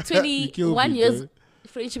like You killed 21 me, years bro.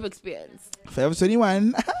 friendship experience. Forever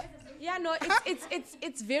 21. Yeah, no,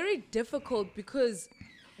 it's very difficult because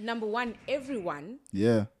number one, everyone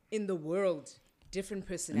Yeah. in the world, different In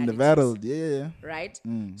personalities. the battle. Yeah. Right?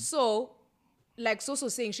 So, like Soso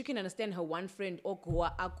saying, she can understand her one friend,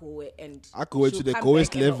 Okoa, Akoe, and Akoe she'll to the come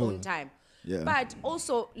coolest back at her level. own time. Yeah. But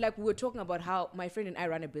also, like we were talking about how my friend and I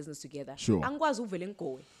run a business together. Sure. Angikwazi uvele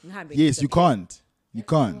ngikowe, ngihambe Yes, you ngise- can't. You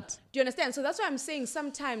can't. Do you understand? So that's why I'm saying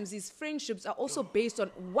sometimes these friendships are also based on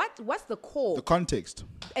what's the core The context.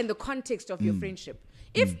 and the context of your friendship.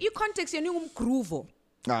 If you context your new groove,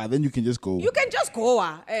 Then you can just go. you can just go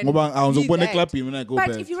and Ngoba be awuzobona that. eclubhini when I go But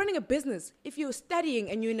back. if you're running a business, if you're studying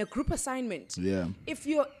and you're in a group assignment, Yeah. if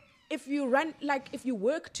you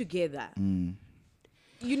work together,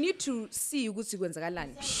 you need to see ukuthi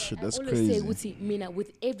kwenzakalani. Shit, that's I always say, crazy. Uti, Mina,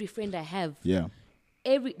 with every friend I have, Yeah.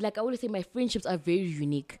 like I always say, my friendships are very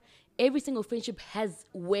unique. Every single friendship has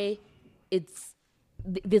where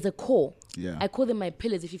there's a core. Yeah. I call them my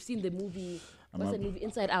pillars. If you've seen the movie, what's that movie,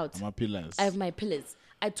 Inside Out? My pillars. I have my pillars.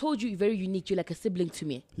 I told you you're very unique. You're like a sibling to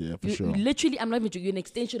me. Yeah, for you, sure. Literally, I'm not even joking. You're an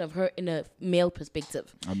extension of her in a male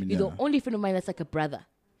perspective. I mean, you're yeah. the only friend of mine that's like a brother.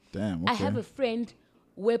 Damn. Okay. I have a friend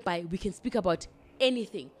whereby we can speak about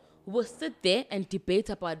anything. We'll sit there and debate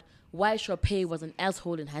about why Chopin was an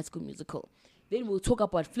asshole in High School Musical. Then we'll talk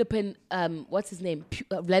about flipping, what's his name?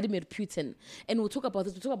 Vladimir Putin. And we'll talk about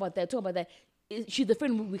this, we'll talk about that. She's the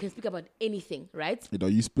friend we can speak about anything, right? You know,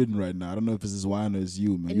 you spitting right now. I don't know if this is wine or it's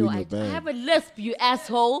you, man. No, You in I your bag. have a lisp, you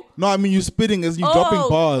asshole. No, I mean you spitting as you dropping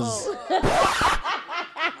bars.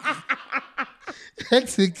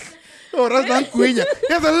 Hectic. Oh, that's not Quenya.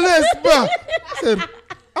 There's a lisp. I said,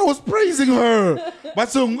 I was praising her. But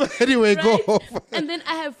so anyway, go off. And then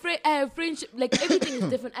I have friendship, like everything is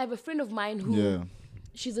different. I have a friend of mine who, Yeah.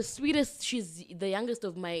 she's the sweetest, she's the youngest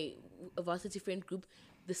of my varsity friend group,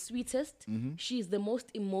 the sweetest. Mm-hmm. She's the most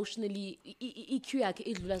emotionally, EQ yakhe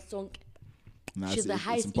idlula sonke. Nah, She's the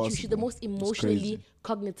highest EQ. She's the most It's emotionally crazy.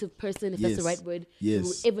 cognitive person, if that's the Yes. right word, Yes. you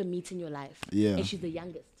will ever meet in your life. Yeah. And she's the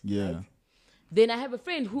youngest. Yeah. right? Then I have a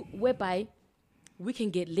friend whereby we can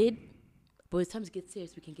get laid, but it's time to get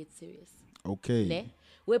serious, we can get serious. Okay. Ne?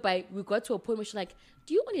 Whereby we got to a point where she's like,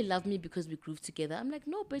 do you only love me because we groove together? I'm like,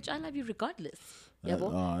 no, bitch, I love you regardless.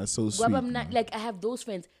 Yabo? Oh, that's so sweet. Gwaba mna- man. like, I have those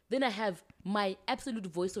friends. Then I have my absolute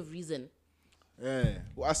voice of reason. Yeah.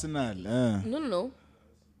 Arsenal. No.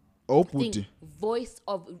 Oh, Think puti. voice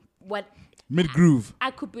of what Mid groove.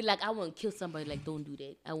 I could be like, I want to kill somebody. Like, don't do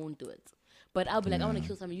that. I won't do it. But I'll be like, I want to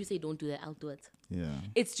kill somebody. You say don't do that. I'll do it. Yeah.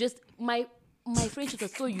 It's just my friendships are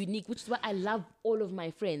so unique, which is why I love all of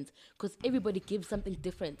my friends, because everybody gives something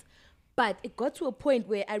different. But it got to a point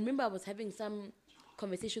where I remember I was having some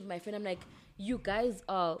conversation with my friend. I'm like, you guys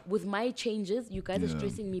are, with my changes, you guys are Yeah.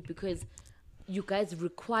 stressing me because you guys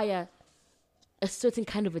require a certain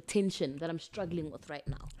kind of attention that I'm struggling with right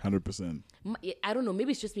now. 100%. I don't know,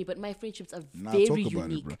 maybe it's just me, but my friendships are Nah, very talk about it,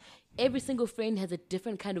 unique. bro. Every single friend has a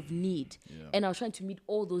different kind of need. Yeah. And I was trying to meet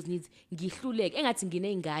all those needs. Ngihluleke, engathi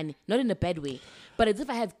nginey'ngane, not in a bad way. But as if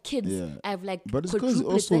I have kids, Yeah. I have like But it's because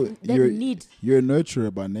quadruplets also that you're need. you're a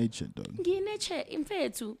nurturer by nature, dog. Ngiyinature,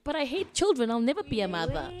 imfethu, but I hate children. I'll never be a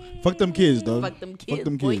mother. Fuck them kids, dog. Fuck them Fuck kids,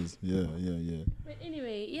 them boy. kids. Yeah. But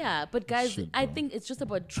anyway, yeah. But guys, Shit, I bro. think it's just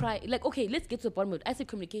about like, okay, let's get to the bottom of it. I say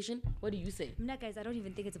communication. What do you say? Nah, guys, I don't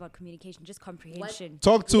even think it's about communication, just comprehension.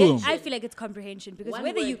 Talk to Yeah, him. I feel like it's comprehension because One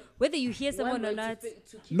whether word. you hear someone or not,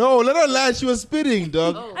 No, let her lie. She was spitting,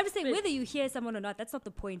 dog. I'm just saying whether you hear someone or not, that's not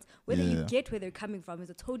the point. Whether Yeah. you get where they're coming from is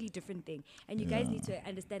a totally different thing, and you guys need to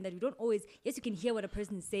understand that we don't always. Yes, you can hear what a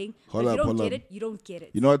person is saying, Hold but up, if you don't hold get up. it, you don't get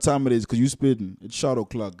it. You know what time it is? Because you spitting. It's shot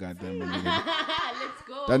o'clock, goddamn it, nigga. Let's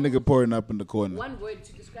go. That nigga pouring up in the corner. One word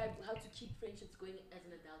to describe how to keep friendships going as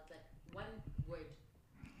an adult. Like one word.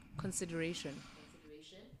 Consideration.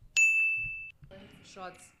 Consideration.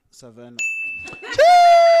 Shots. Savannah.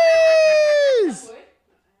 Jeez!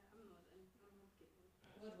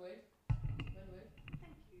 What word?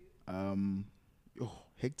 Oh,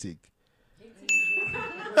 hectic.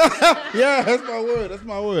 Yeah, that's my word. That's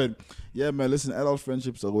my word. Yeah, man. Listen, adult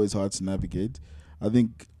friendships are always hard to navigate. I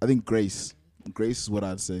think grace. Grace is what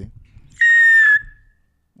I'd say.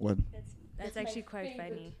 What? That's actually quite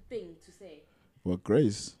funny. Thing to say. What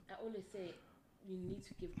grace? I always say You need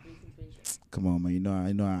to give grace and friendship. Come on, man.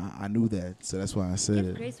 I knew that, so that's why I said Give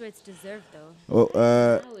it. grace where it's deserved, though. Oh,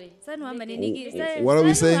 what are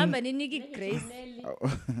we saying? Grace.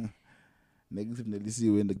 Negative Nelly, see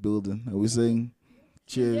you in the building. Are we saying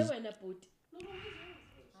cheers?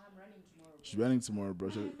 She's running tomorrow, bro.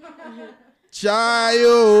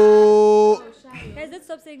 Chayo. Guys, let's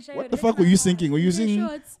stop saying shy. What the fuck were you thinking? Were you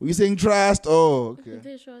saying trust? Oh, okay.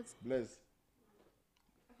 Bless.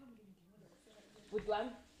 With one?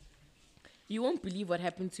 You won't believe what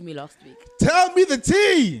happened to me last week. Tell me the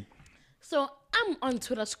tea. So I'm on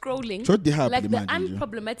Twitter scrolling. Shut the hell like up, the man, Ginger.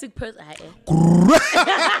 unproblematic person I am.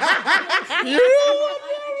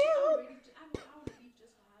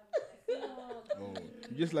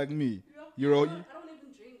 You're just like me. You're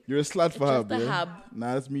a slut for Just her, a yeah? hub.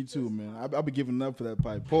 Nah, that's me too, man. I'll be giving up for that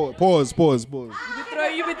pipe. Pause.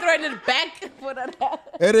 You be throwing it back for that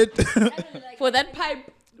Edit. for that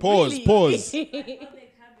pipe. Pause. Really? Pause.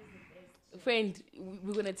 Friend,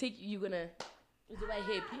 we're gonna take you. You're gonna. Is it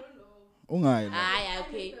happy? Ungai.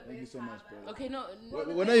 Okay. Thank you so much, bro. Okay, no.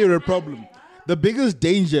 When are you a problem? The biggest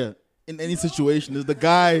danger in any situation is the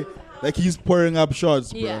guy like he's pouring up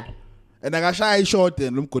shots, bro. Yeah. And I got shy short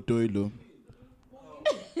and lumkotoilo.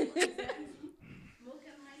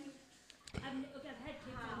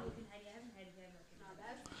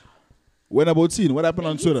 When about scene? What happened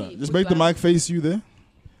on Twitter? Just make the mic face you there.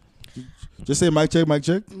 Just say mic check, mic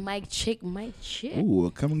check. Mic check, mic check. Ooh,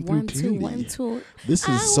 coming through 1 2 clearly. 1 2. This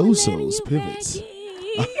I is will So-So's let you Pivots. back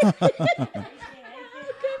in.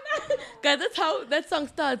 Guys, that's how that song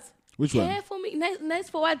starts. Which Care one? for me, nice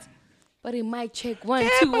for what? But in mic check 1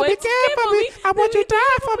 2 1. I want you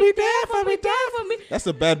die for me. For me. That's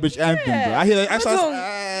a bad bitch anthem, bro. I hear that.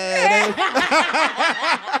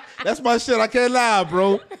 That's my shit. I can't lie,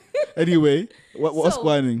 bro. Anyway, what's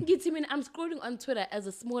going on? I'm scrolling on Twitter as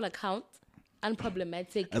a small account,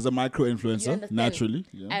 unproblematic. As a micro You influencer, understand? naturally.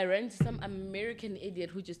 Yeah. I ran to some American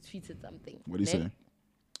idiot who just tweeted something. What do you say?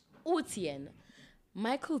 Utien,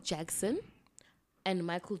 Michael Jackson and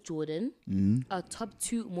Michael Jordan are top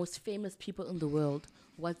 2 most famous people in the world.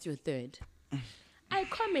 What's your third? I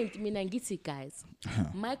comment, Minangiti guys.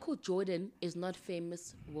 Michael Jordan is not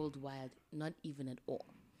famous worldwide, not even at all.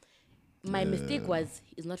 My mistake was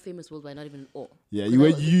he's not famous worldwide, not even at all. Yeah,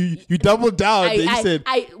 you doubled down. Then you said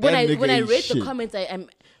when that I nigga ain't read shit. the comments,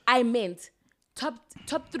 I meant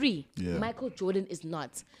top 3. Yeah. Michael Jordan is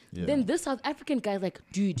not. Yeah. Then this South African guy's like,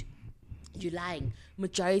 dude, you're lying.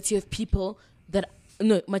 Majority of people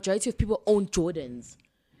own Jordans.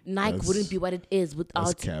 Nike That's- wouldn't be what it is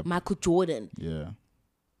without cap. Michael Jordan. Yeah.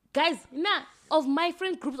 Guys, of my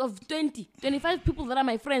friend groups of 20, 25 people that are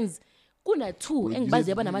my friends, kuna 2 You engibazi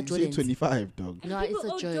said- yaba nama you said Jordans. 25, dog. No, People it's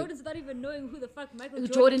a own joke. Jordans without even knowing who the fuck Michael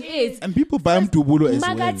Jordan is. And people buy Mtubulo as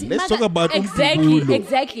well. Magati- Let's Maga- talk about exactly, Mtubulo.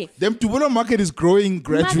 exactly. The Mtubulo market is growing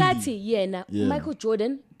gradually. Magati, yeah. Yeah. Michael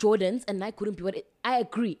Jordans and Nike wouldn't be what I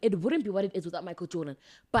agree. It wouldn't be what it is without Michael Jordan.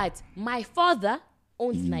 But my father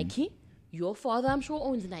owns Nike. Your father, I'm sure,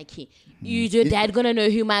 owns Nike. Your dad gonna know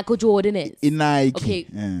who Michael Jordan is. In Nike. Okay.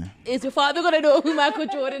 Yeah. Is your father gonna know who Michael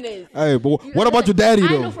Jordan is? Hey, but what about your daddy, I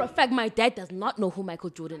though? know for a fact my dad does not know who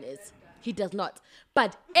Michael Jordan is. He does not.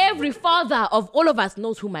 But every father of all of us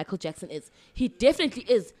knows who Michael Jackson is. He definitely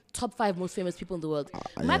is top 5 most famous people in the world.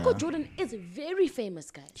 Michael yeah. Jordan is very famous,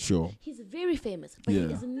 guys. Sure. He's very famous, but Yeah.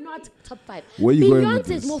 he is not top 5. Where you going with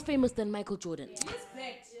Beyonce is this? more famous than Michael Jordan.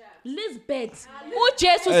 Lisbeth. Oh,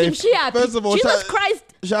 Jesus, Hey, Simshia. first of all, Jesus Sha- Christ.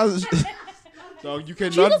 Dog, you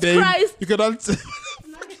cannot Jesus name. Christ. You cannot.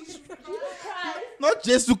 Not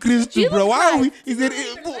Jesus Christ, Jesus bro. Why are we? Christ. Is it?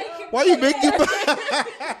 Why are you making?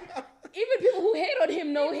 Even people who hate on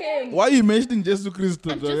him know him. Why are you mentioning Jesus Christ?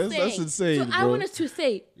 I'm Dog? just That's saying. insane, So bro. I want us to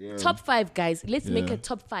say top 5, guys. Let's make Yeah. a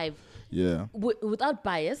top 5 Yeah. without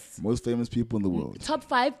bias. Most famous people in the world. Top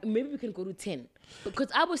 5, maybe we can go to 10. Because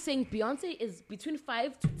I was saying Beyonce is between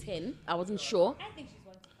 5 to 10. I wasn't sure. I think she's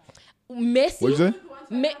one. Messi. What you say?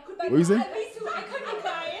 What you say?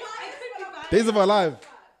 Days of Our Life.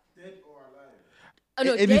 Oh,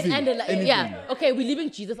 no, Anything, dead and alive. anything. Yeah. Okay, we're leaving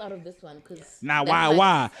Jesus out of this one. Cause Nah, that's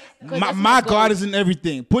why? Because My, that's my God. God is in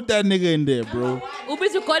everything. Put that nigga in there, bro.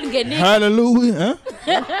 Ubis you calling it Nick. Hallelujah.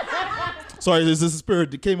 Huh? Sorry, there's a spirit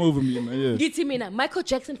that came over me, man. Yeah. Get him in. Michael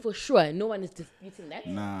Jackson for sure. No one is disputing that.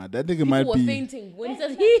 Nah, that nigga People might were be. fainting. When he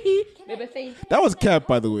says hee, they were fainting. That was cap,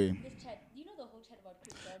 by the way. This chat, you know the whole chat about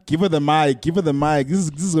Chris Brown? Give her the mic. Give her the mic. This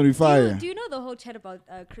is gonna be fire. Do you know the whole chat about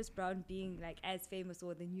Chris Brown being like as famous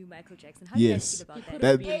or the new Michael Jackson? How do you guys Yes. feel about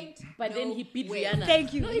That But then he beat Rihanna.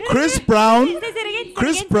 Thank you. Chris Brown. Say it again.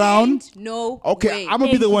 Chris Brown. No. Okay, way. I'm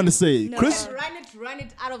gonna be the one to say it. No. Chris. Run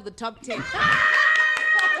it out of the top 10.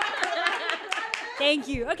 Thank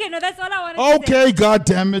you. Okay, no, that's all I wanted to say. Okay, god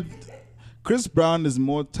damn it. Chris Brown is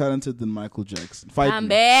more talented than Michael Jackson. Fight me.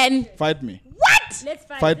 Ben. Fight me. Let's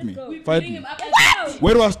fight. Fight Let's me. Go. Fight me. Let's go.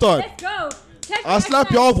 Where do I start? Let's go. Take I'll the slap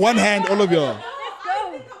next y'all one. with one hand, all of y'all. Let's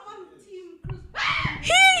go.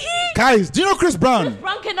 Guys, do you know Chris Brown?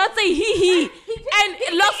 Brown cannot say he and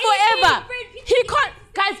it lasts forever. He can't.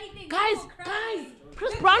 Guys.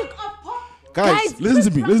 Chris Brown. Guys,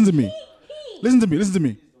 listen to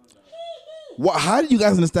me. How do you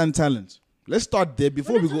guys understand talent? Let's start there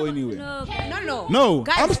before we go anywhere. No,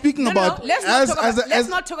 Guys, I'm speaking about Let's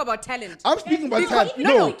not talk about talent. I'm speaking about talent.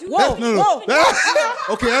 No. Whoa.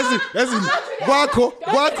 Okay, that's it.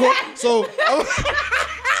 Guaco. So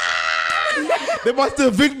they must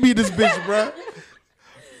evict me, this bitch, bruh.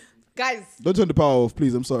 Guys, Don't turn the power off,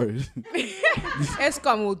 please. I'm sorry.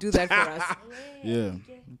 ESCOM will do that for us. Yeah.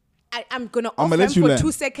 I'm gonna I'ma off them let you for land. 2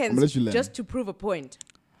 I'ma seconds let you land. just to prove a point.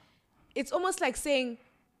 It's almost like saying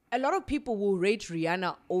a lot of people will rate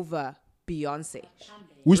Rihanna over Beyonce.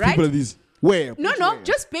 Which Right? people are these? Where? No,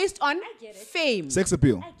 just based on fame. Sex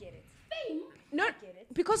appeal. I get it. Not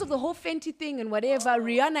because of the whole Fenty thing and whatever.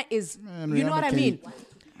 Rihanna is, Man, you know Rihanna what I can- mean?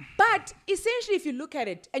 But essentially, if you look at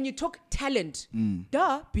it and you talk talent,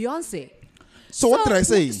 Beyonce. So what did I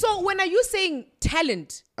say? So when are you saying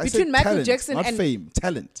talent I between said Michael talent, Jackson not and fame.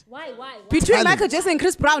 Talent. Why? between Talent. Michael Jackson and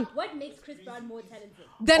Chris Brown What makes Chris Brown more talented?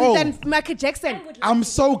 than Michael Jackson? I would like I'm to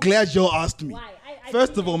so glad y'all asked me. Why? I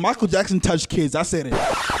First of all, Michael Jackson touched kids. I said it.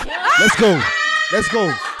 Let's go. So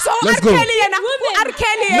Let's R. go. Kelly and R.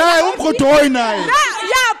 Kelly. and- Nah, umkhotoy naye.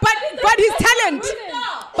 But his talent.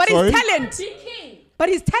 But Sorry? his talent. But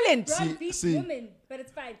his talent. Brown beats see. women, but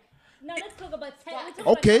it's fine. Now let's talk about talent.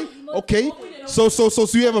 Okay. So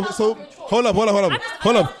you have a hold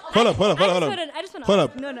up. I just want to Hold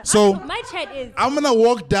up. No. So- my chat is I'm gonna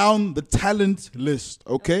walk down the talent list,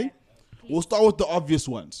 okay? We'll start with the obvious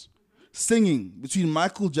ones. Singing between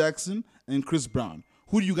Michael Jackson and Chris Brown.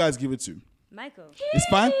 Who do you guys give it to? Michael.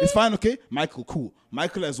 It's fine, okay? Michael, cool.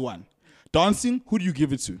 Michael has one. Dancing, who do you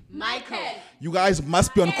give it to? Michael. You guys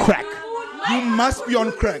must be on crack. You must be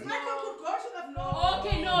on crack.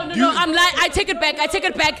 Okay, no. I'm lying. I take it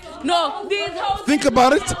back. No, these whole Think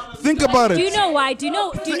about it. Do you know why? Do you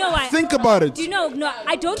know why? Think about it. Do you know? No,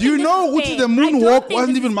 I don't. Do you think know this is which the fair. I don't moonwalk think wasn't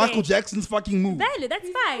this even is Michael fair. Jackson's fucking move? Valid, that's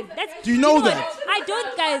fine. Do you know that? I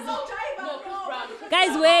don't, guys,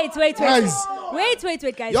 wait. Guys.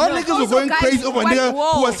 Wait, guys. Y'all No. niggas were Also, going guys, crazy over a what- nigga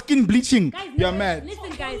whoa. who was skin bleaching. Guys, You're no, mad. Listen,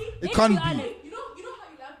 guys. It let's can't be be. honest. You know how you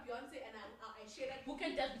love Beyonce and I share that. who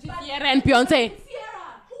can dance between Sierra and Beyonce. Sierra.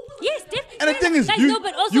 Yes, definitely. And the thing is, guys, you- no,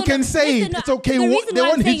 but also, you can no, say listen, it. It's no, okay. The They reason why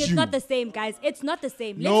won't I'm saying hit it's you. not the same, guys. It's not the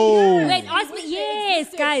same. No. Wait, ask me.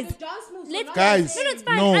 Yes, guys. Let's Guys, No, it's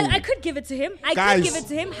fine. no. I could give it to him. I Guys, could give it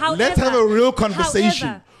to him. However, let's have a real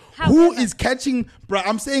conversation. However, Who is catching, bro?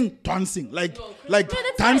 I'm saying dancing, like No,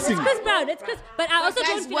 that's dancing. fine. It's Chris Brown. It's Chris. But I also Guys,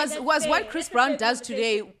 don't feel like that's was fair. what Chris Brown does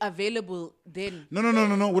today available then? No.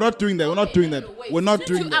 We're not doing that. We're not doing I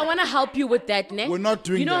that. want to help you with that, ne? We're not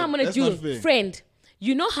doing You know that. how I'm gonna That's do not fair. it, friend.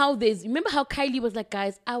 You know how remember how Kylie was like,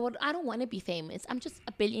 guys, I don't want to be famous. I'm just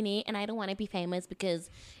a billionaire and I don't want to be famous because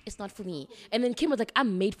it's not for me. And then Kim was like,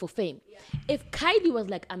 I'm made for fame. If Kylie was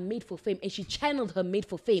like, I'm made for fame and she channeled her made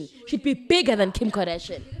for fame, she'd be bigger than Kim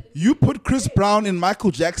Kardashian. You put Chris Brown in Michael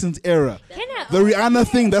Jackson's era. Can I- The Rihanna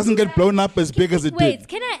thing doesn't get blown up as big as it Wait, did.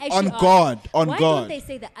 can I actually On ask, God. Why don't they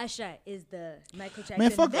say that Usher is the Michael Jackson? Man,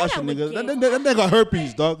 fuck Then I Usher, would nigga. get- That nigga got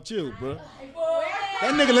herpes, dog. Chill, bro.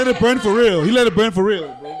 That nigga let it burn for real. He let it burn for real,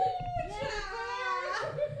 bro.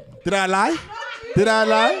 Did I lie? Did I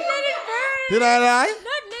lie? Did I lie?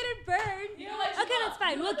 Not let it burn. Okay, that's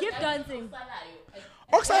fine. We'll give dancing.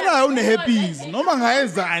 Okusalayo une-herpes. Noma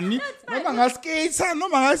ngayezani, noma ngaskate,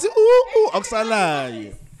 noma ngasi ooh,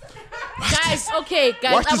 okusalayo. Guys, okay,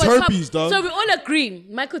 guys. Watch this our herpes, dog. So we all agree,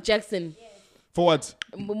 Michael Jackson, For what?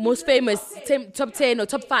 most famous, top 10 or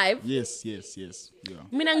top 5. Yes. Yeah.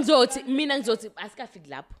 Mina ngizothi asikafiki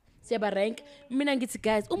lapho. Siyaba rank. Mina ngithi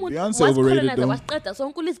guys, umuntu Beyonce overrated, though. wasiqeda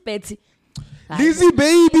sonke uLisbeth. Lizzie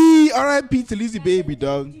Baby. R.I.P. to Lizzie Baby,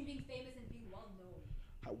 dog.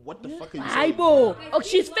 What the fuck are you saying? Aibo. Oh,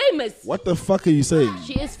 she's famous. What the fuck are you saying?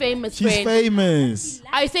 She is famous, She's friend. famous.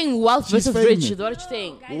 Are you saying wealth She's versus famous. rich? Is what you're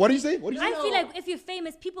saying? What do you say? I feel like if you're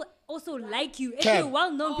famous, people also like you. If Cap. you're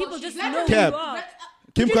well known, people just know Cap. who you are.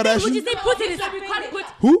 Kim Would you Kardashian? say put it? So we can't put.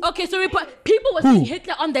 Who? Okay, so we put. People were saying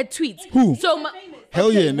Hitler on that tweet. Who? So Hell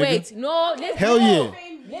okay, yeah, nigga. Wait, no. Let's Hell go.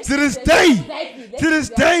 yeah. To this day. To this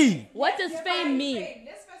day. What does fame mean?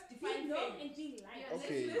 Let's first define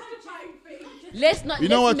fame. Let's not. You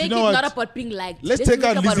know let's what, you make know it what? not about being liked. Let's take make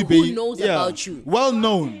out about Lizzie who Baby. knows Yeah. about you. Well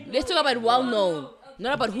known. Let's talk about well known.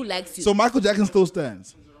 not about who likes you. So Michael Jackson still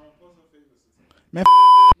stands. Man,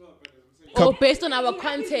 Oh, based on our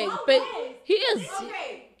context, but he is.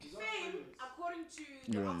 Okay, fame, according to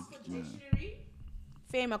the Oxford Dictionary.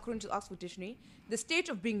 Fame, according to the Oxford Dictionary, the state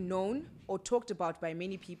of being known or talked about by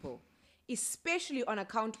many people, especially on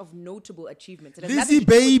account of notable achievements. It has nothing Lizzie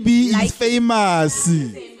to do with Baby is liking. famous.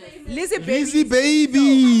 Lizzie Baby. Lizzie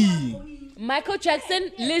Baby. Michael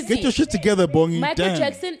Jackson, Lizzie. Get your shit together, Bongi. Michael Damn.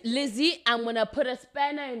 Jackson, Lizzie. I'm gonna put a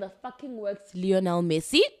spanner in the fucking works. Lionel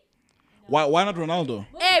Messi. Why not Ronaldo?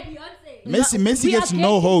 Hey, Messi we gets are no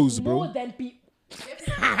getting hoes, more bro. than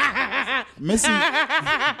Messi.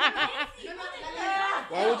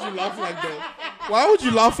 Why would you laugh like that? Why would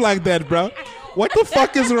you laugh like that, bro? What the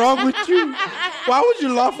fuck is wrong with you? Why would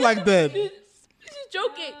you laugh like that? She's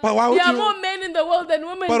joking. But why would there are you- more men in the world than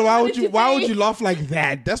women. But why would did you? Why say? would you laugh like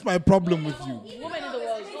that? That's my problem with you. Women in the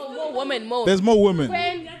world. More women, more. There's more women.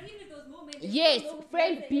 Friend, yes,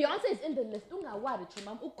 friend. Beyonce is in the list. Ungawari,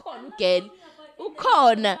 chumam. Ukhona ugel.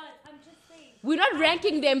 Ukhona. We're not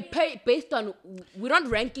ranking them based on. We're not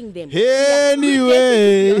ranking them.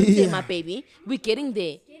 Anyway. Beyonce, my baby. We're getting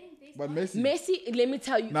there. But Messi. Messi, let me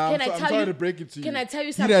tell you. Nah, can I'm I tell sorry you? to break it to you. Can I tell you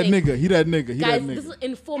He something? that nigga. He that nigga. He Guys, that this is nigga.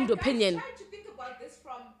 informed opinion. Try to think about this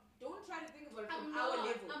from. Don't try to think about it from our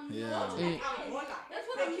level. Yeah. That's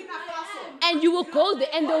what Burkina Faso. And you will go there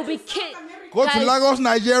and there will be kids. Go to Lagos,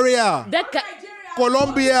 Nigeria. That guy,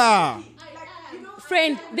 Colombia.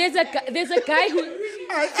 friend, there's a guy who.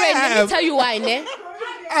 Friend, let me have. tell you why, ne?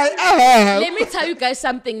 I have. Let me tell you guys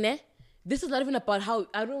something, ne? This is not even about how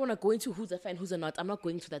I don't want to go into who's a fan, who's a not. I'm not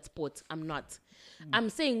going to that sport. I'm not.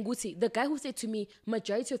 I'm saying, Gucci, the guy who said to me,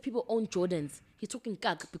 majority of people own Jordans. He's talking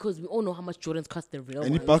gag because we all know how much Jordans cost the real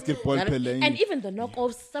Any ones. basketball And playing. even the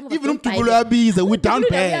knockoffs, some of us Even don't buy Tugulu them. Abies, we down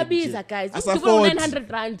bad. Abiza, guys. As Give I them thought.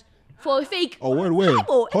 900 rand for a fake. Oh, where?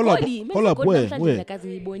 Abo, Hold up, Ekoli. hold up, Menza where? kodwa Where? namhlanje kazi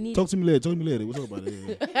ngiyibonile. Talk to me later. What's up about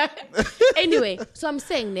it? Anyway, so I'm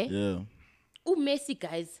saying, ne? Yeah. Messi,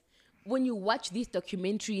 guys, when you watch these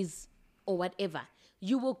documentaries or whatever,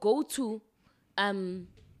 you will go to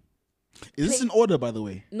Is this in order, by the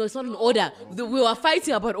way? no, it's not an order. We were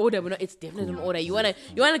fighting about order, but no, it's definitely an order. You wanna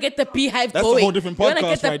get the beehive That's a going. whole different You wanna podcast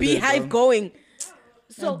get the right there, beehive bro. going.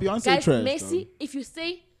 So Yeah, Beyonce guys, trash, Messi, bro. if you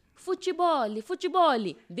say football,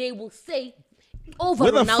 they will say over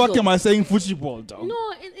Where the Ronaldo. fuck am I saying football, dog?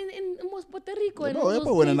 No, in most Puerto Rico and all Bro,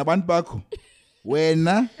 those when places. nabantu bakho.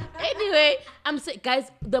 Wena Anyway, I'm saying,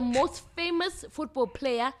 guys, the most famous football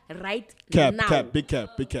player right cap, now. big cap.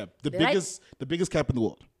 The Right? biggest cap in the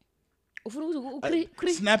world.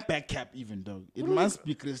 Chris, Snapback cap, even dog. It must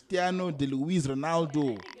be Cristiano de Luis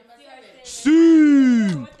Ronaldo.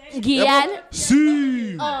 Soon. Gian.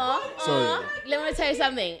 Soon. Oh, Sorry. let me tell you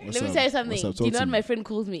something. What's Let me up? tell you something. What's up? Do you Talk know to what me. my friend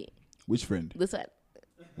calls me? Which friend? This one.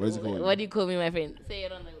 What is it called? What do you call me, my friend? Say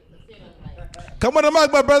it on the mic. Come on the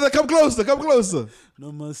mic, my brother. Come closer.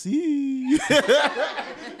 No mercy.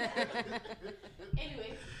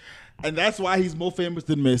 Anyway. And that's why he's more famous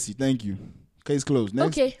than Messi. Thank you. Case closed.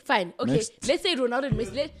 Next. Okay, fine. Okay, Next. let's say Ronaldo and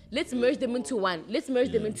Messi. Let's merge them into one. Let's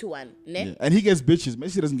merge them into one. Ne? Yeah. And he gets bitches.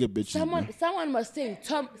 Messi doesn't get bitches. Someone must say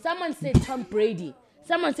Someone said Tom Brady.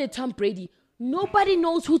 Someone said Tom Brady. Nobody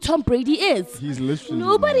knows who Tom Brady is. He's literally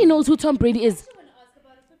Nobody knows who Tom Brady is.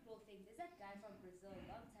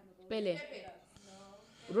 Pele.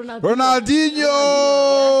 Ronaldinho.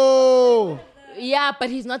 Yeah, but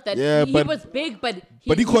he's not that. Yeah, he but- was big, but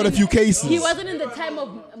he caught a few cases. He wasn't in the time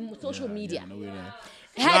of social media. No,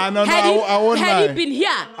 Had I won't had lie. he been here,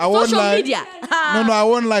 I won't social lie. media. No, I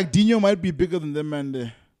won't like Dino might be bigger than them man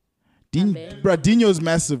there. Dino's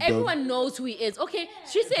massive, though. Everyone knows who he is. Okay,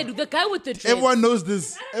 she said the guy with the dreads. Everyone knows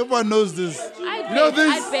this. Everyone knows this. I You know bet,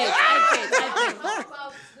 this? I bet.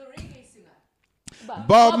 About the reggae singer.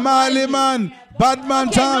 Bob Marley, man. Badman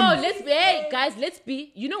Okay, no, Tom. let's be, hey, guys, let's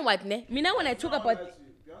be. You know what, ne? Me now when I talk about. Nah,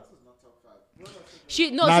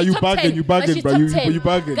 she's you top bugging, 10, you but bugging, she's bro. top You 10.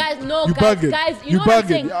 bugging. Guys, no, You guys, bugging. guys, You you know what I'm bugging.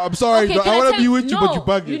 saying? I'm sorry, Okay, dog. can I wanna tell be with you, but you no,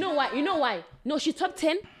 bugging. You know why? You know why? No, she's top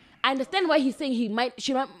 10. I understand why he's saying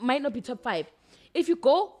she might not be top 5. If you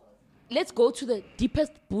go, let's go to the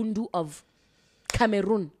deepest bundu of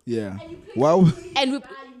Cameroon. Yeah. Wow. And we.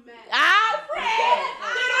 Fred!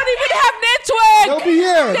 They don't even have network! They'll be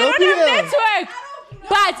here. They They'll don't be have here. network!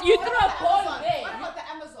 But you throw a ball there. What about the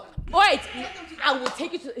Amazon? Wait, I will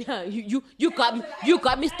take you to you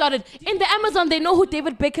got me started. In the Amazon, they know who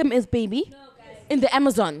David Beckham is, baby. In the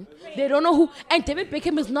Amazon, they don't know who. And David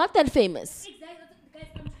Beckham is not that famous.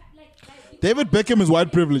 David Beckham is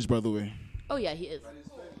white privilege, by the way. Oh yeah, he is.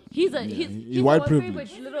 He's white our privilege.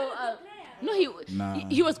 favorite little. No,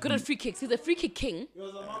 he was good at free kicks. He's a free kick king.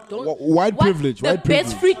 White privilege. The White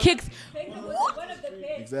best privilege. free kicks.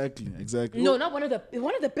 Exactly. No, not one of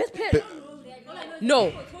the best players.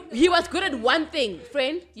 No, he was good at one thing,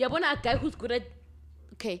 friend. Yabona, a guy who's good at.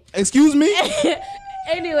 Okay. Excuse me.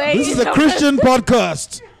 Anyway, This is a Christian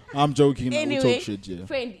podcast. I'm joking. Anyway, We talk shit, yeah.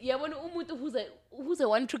 friend, yabona umuntu who's a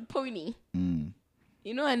one-trick pony.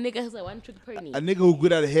 You know, a nigga who's a one-trick pony. A nigga who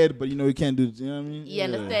good at head, but you know he can't do it. You know what I mean? You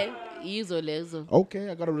understand? Yizo lezo. Okay,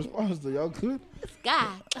 I got a response to y'all good. Ska.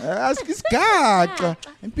 Ask is gacha.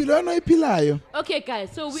 Impilo no ipilayo. Okay,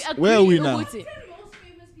 guys. So we agree. Where are we now? Ukuthi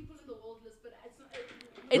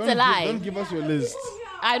it's a lie. Don't give us your list.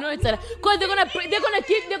 I know it's a lie. Cause they're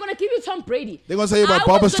gonna give you Tom Brady. They're gonna say about I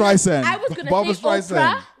Barbara was gonna- Streisand. I was gonna Barbara say Streisand.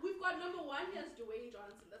 Oprah. We've got number one. Here's Dwayne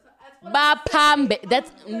Johnson. That's Bapambe.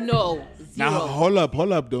 That's no. Now Zero. hold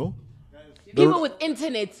up though. People with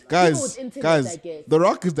internet. People Guys, with internet, I guys, guess. The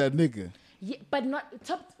Rock is that nigga. Yeah, but not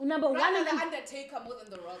top number one. rather in the the- Undertaker more than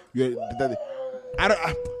The Rock.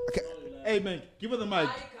 Okay. Hey man, give her the mic.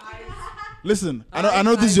 Listen, I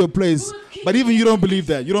know this is your place, but even you don't believe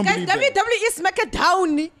that. You don't Guys, believe that. WWE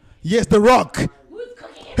SmackDown. Yes, The Rock. Who's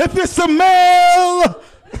cooking? If it's a male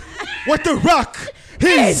with The Rock,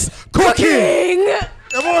 he's cooking.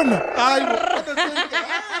 Come on.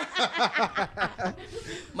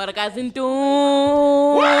 Maracas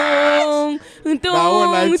I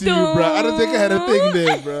won't lie to you, bro. I don't think I had a thing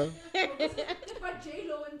there, bro. But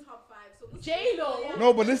J-Lo in top 5. So J-Lo.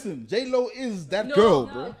 No, but listen, J-Lo is that girl,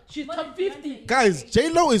 bro. She's top 50. Guys,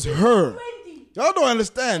 J-Lo is her. Y'all don't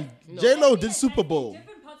understand. J-Lo did Super Bowl.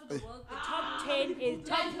 Different parts of the world, the top 10 is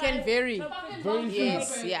top can vary. Very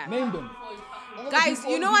Yes, few. yeah. Name them. Guys,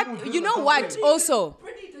 you know what? You know what? Also,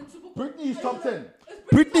 Britney is top 10.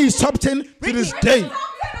 Britney is top 10 to this day.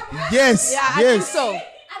 Yes, yeah, I think yes. so.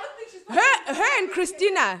 Her and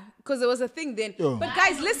Christina, because there was a thing then. Yo. But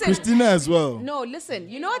guys, listen. Christina as well. No, listen.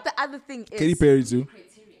 You know what the other thing is? Katy Perry too.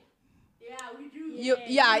 You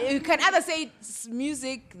can either say it's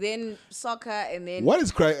music, then soccer, and then. What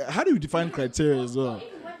is how do you define criteria as well?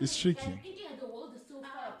 It's tricky. India, the world is so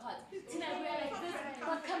far apart. Tonight we are like this,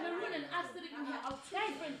 but Cameroon and us sitting here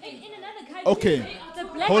outside. in another country. Okay, The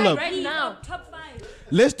black hold guy up. right now, top 5.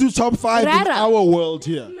 Let's do top 5 in Rara. our world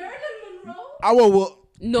here. Our world.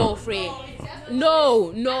 No, Frey.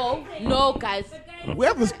 No, guys. We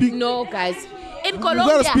have to speak. No, guys. In gotta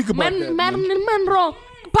Colombia, speak about that, man. Monroe.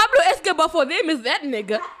 Pablo Escobar for them is that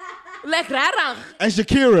nigga. Like Rara. And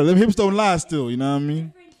Shakira, them hips don't lie still, you know what I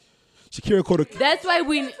mean? Shakira called a That's why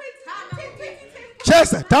we.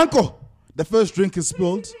 Chester, Tanko. The first drink is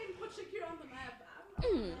spilled.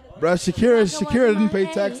 Bruh, Shakira didn't pay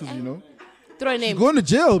taxes, you know. Throw a name. Going to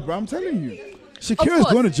jail, bro. I'm telling you. Shakira's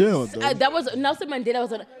course. going to jail, though. That was Nelson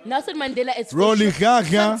Mandela. Nelson Mandela is for Rolly sure.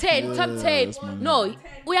 Gaga. Top 10. Yes, man. No,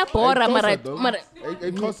 we are bora, mara.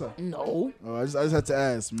 Hey, Kosa. No. Oh, I just had to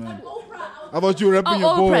ask, man. How about you rapping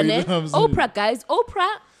your boy? Oprah, You ne? know what I'm saying? Oprah, guys.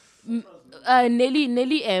 Oprah.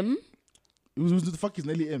 Nelly M. Who the fuck is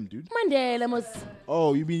Nelly M, dude? Mandela was.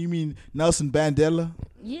 Oh, you mean Nelson Mandela?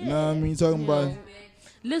 Yeah. You know what I mean? Talking about.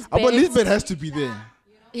 Lisbeth. But Lisbeth has to be there.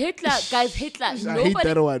 Hitler, guys. Hitler. I hate Nobody.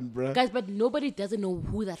 that one, bro. Guys, but nobody doesn't know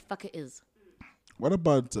who that fucker is. What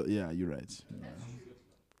about? Yeah, you're right.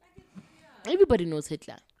 Everybody knows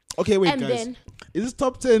Hitler. Okay, wait, And guys. then- Is this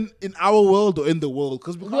top 10 in our world or in the world?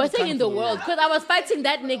 Because We were saying in the world because I was fighting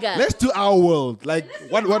that nigga. Let's do our world. Like,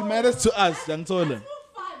 what matters to us, Young Tole?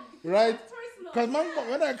 Right? Because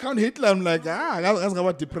when I count Hitler, I'm like, that's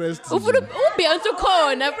about depressed. Beyonce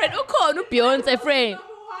corner, friend. Corner, Beyonce, friend.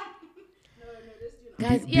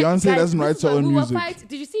 Guys, Beyonce doesn't this write is her why own we were music. fighting.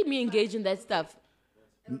 Did you see me engage in that stuff?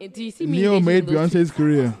 Did you see me Neo engage made in those Beyonce's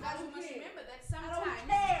career.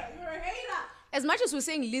 As much as we're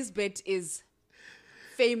saying Lisbeth is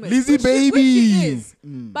famous, Lizzie which baby. she is,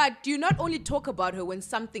 but you not only talk about her when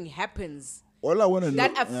something happens All I want to know.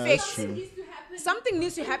 that Yeah, that's affects true. something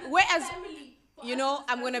needs to happen. Whereas, you know,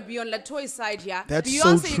 I'm gonna be on Latoya's side here. That's so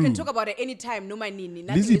Beyonce, you true. can talk about her anytime. No manini.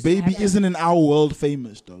 nothing Lizzie needs to baby happen. isn't in our world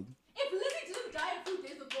famous, dog. If Lizzie didn't die a few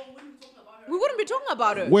days ago, we wouldn't be talking about her. We wouldn't be talking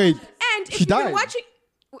about her. Wait, And if she you've been died. watching.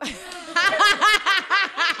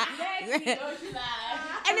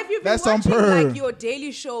 And if you've been That's on watching her. like your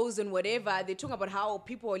daily shows and whatever, they talk about how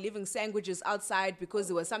people are leaving sandwiches outside because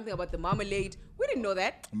there was something about the marmalade. We didn't know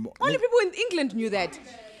that. Only people in England knew that.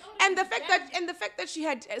 And the fact that she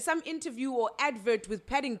had some interview or advert with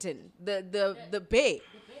Paddington, the bear.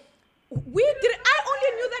 I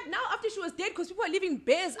only knew that now after she was dead because people are leaving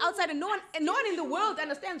bears outside and no one in the world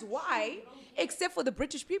understands why except for the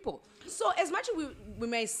British people. So as much as we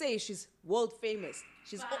may say she's world famous,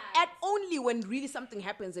 she's at only when really something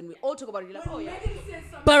happens and we all talk about it. You're like, oh yeah.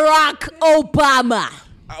 Barack Obama.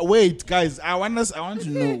 Wait, guys, I want to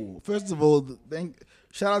know. First of all,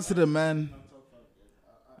 Shout out to the man.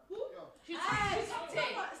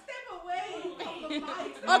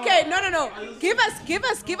 Okay, no. Give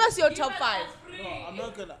us your top 5. No, I'm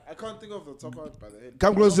not gonna. I can't think of the top 5 by the head.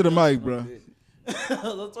 Come close to the mic, bro. That's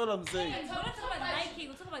what I'm saying. We're talking about Nike.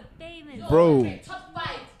 We're talking about famous. Bro, Top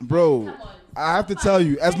 5. bro, I have to tell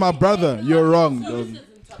you, as my brother, you're wrong, dog.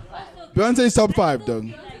 Beyonce's top 5, dog.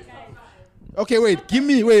 Okay, wait. Give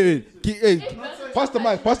me. Wait. Hey, pass the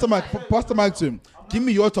mic to him. Give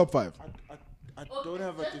me your top 5. I don't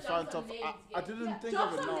have a defined top. I didn't think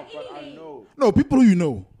of it now, but I know. No, people who you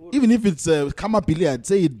know. Even if it's Kama Pili, I'd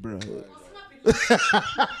say it, bro.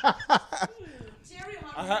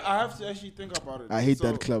 I have to actually think about it. I hate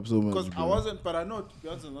that club so much. Because I bro. wasn't, but I know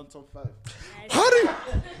Beyonce's not top 5. How do you,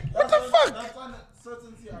 what the fuck? That's one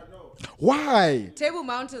certainty I know. Why? Table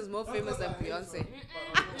Mountain is more famous than Beyonce.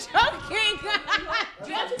 Joking.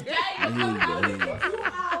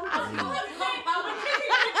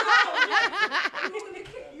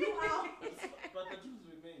 But the truth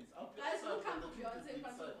remains.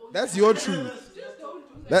 That's your truth.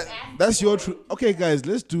 That's your truth. Okay, guys,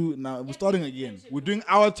 let's do now. We're starting again. We're doing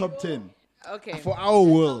our top 10 Okay. for our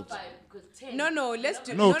world. No, let's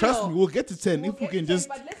do. No, trust me, we'll get to 10 if we can just.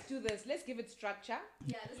 But let's do this. Let's give it structure.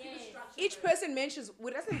 Yeah, let's give it structure. Each person mentions.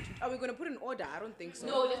 Are we going to put in order? I don't think so.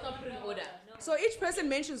 No, let's not put it in order. So each person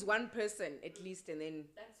mentions one person at least, and then.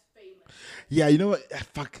 Yeah, you know what?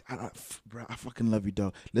 Bro, I fucking love you,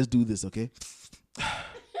 dog. Let's do this, okay?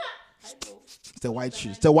 It's the white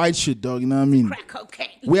shit. It's the white shit, dog. You know what I mean? Crack cocaine.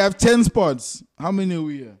 We have 10 spots. How many are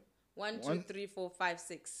we here? 1, 2, 3, 4, 5,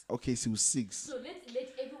 6. Okay, so 6. So let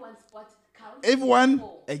everyone's spot count. Everyone,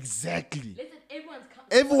 4. exactly. Let everyone's count.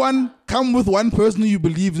 Everyone come with one person who you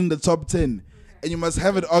believe in the top 10, and you must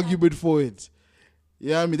have an argument for it. You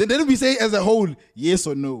know what I mean? Then we say as a whole, yes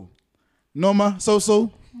or no. Norma,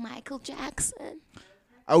 so. Michael Jackson.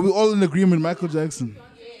 Are we all in agreement, Michael Jackson?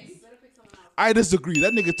 I disagree.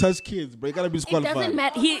 That nigga touched kids, bro. You gotta be It disqualified. doesn't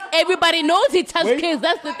matter. Everybody knows he touched Wait. kids.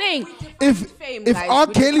 That's the thing. If Fame, if guys. R.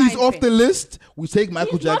 We Kelly is define off fame. the list, we take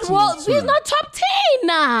Michael He's not, Jackson. well, too. he's not top 10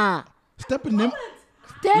 nah. Step in him.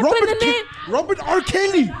 Step in the name. Robert R.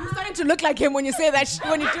 Kelly. You're starting to look like him when you say that.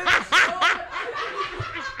 When you do that.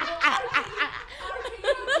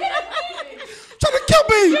 Trying to kill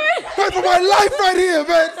me. Fight for my life right here,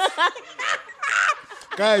 man.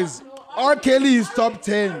 Guys, R. Kelly is top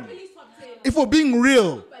 10. If we're being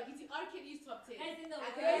real.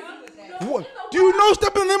 What? Do you know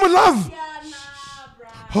Step in the Name of Love?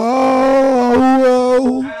 Ho,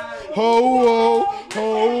 ho, ho,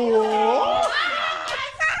 ho,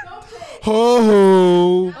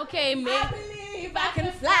 ho. Okay, man.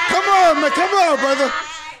 Come on, man. Come on, brother.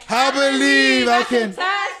 I believe I can.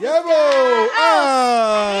 Yeah, bro.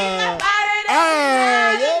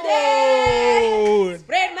 Yeah, bro.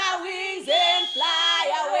 Spread my wings and fly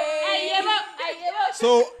away.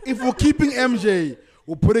 So if we're keeping MJ,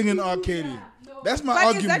 we're putting in R. Kelly. That's my But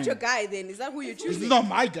argument. is that your guy then? Is that who you're It's choosing? not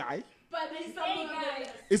my guy.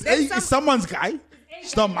 It's someone's guy.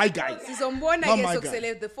 It's not my guy. Sizombona Not my gets guy.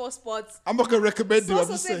 Oxele, the 4 spots. I'm not gonna recommend him. I'm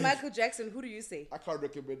Also just said saying. Michael Jackson. Who do you say? I can't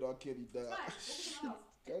recommend R. Kelly.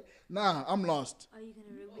 Okay. Nah, I'm lost. Are you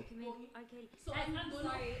gonna recommend R. Kelly? I'm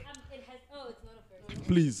sorry. It has. Oh, it's not a first.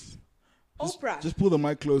 Please. Oprah. Just pull the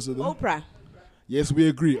mic closer. Then. Oprah. Yes, we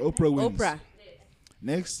agree. Oprah wins. Oprah.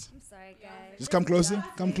 Next. I'm sorry, guys. Just come closer.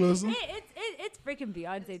 Come closer. It's freaking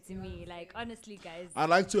Beyonce to me. Like honestly, guys. I'd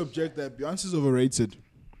like to object that Beyonce's overrated.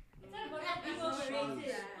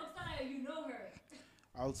 You know her.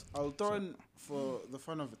 I'll throw in, for the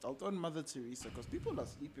fun of it, I'll throw in Mother Teresa because people are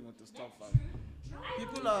sleeping with this top 5.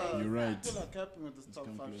 People are. You're right. People are capping with this top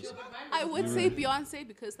 5. I would say Beyonce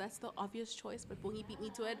because that's the obvious choice, but Boogie beat me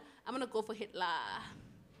to it. I'm gonna go for Hitler.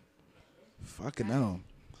 Fucking hell.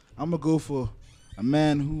 I'm gonna go for a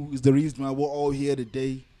man who is the reason why we're all here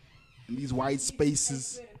today in these white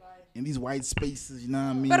spaces. In these white spaces, you know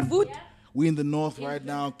what I mean? Pervoet. We in the north right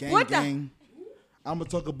now, gang What the- gang. I'm gonna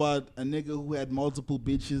talk about a nigga who had multiple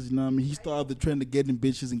bitches, you know what I mean? He started the trend of getting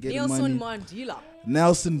bitches and getting Nelson money. Mandela.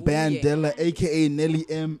 Nelson yeah. Mandela, aka Nelly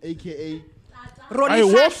M, aka I Ronnie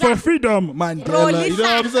work for Shata. freedom, Mandela. You know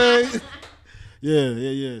what I'm saying?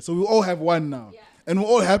 Yeah. So we all have one now. And we're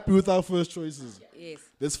all happy with our first choices. Yes.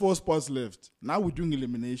 There's 4 spots left. Now we're doing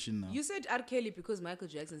elimination now. You said R. Kelly because Michael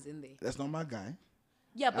Jackson's in there. That's not my guy.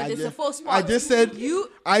 Yeah, but I it's a just- 4 spot. I just said You.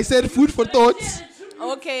 I said food for thought,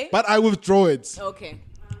 Okay. but I withdraw it. Okay.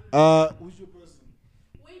 Who's your person?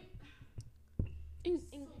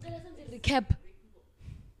 The cap.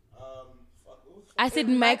 I said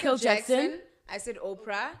Michael Jackson. I said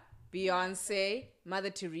Oprah, Beyonce, Mother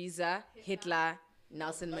Teresa, Hitler,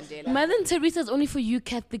 Nelson Mandela. Mother Teresa is only for you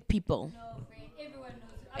Catholic people.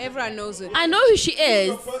 Everyone knows it. I know who she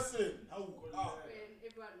is.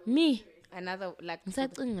 Me. Another like Guys.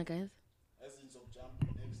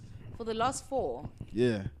 for the last 4.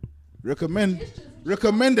 Yeah.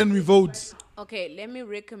 Recommend and we vote. Okay, let me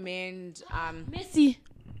recommend. Messi.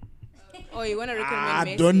 Oh, you want to recommend I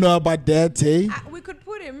Messi? don't know about that, Tay. We could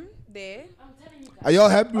put him there. Are y'all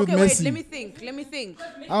happy with Okay, wait. Messi? Let me think.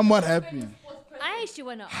 I'm not happy. I actually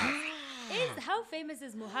want to ask: how famous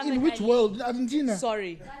is Muhammad In which Ali? world? In Argentina.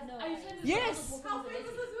 Sorry. No. Yes.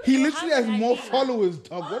 He literally has more followers,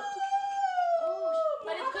 dog. What?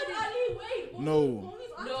 No.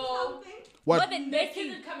 More What? than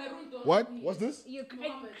Messi. What? What's this? You're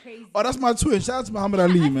crazy. Oh, that's my twin. Shout out to Muhammad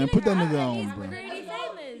Ali, man. Put that nigga on, He's bro. pretty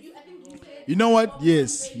famous. You know what?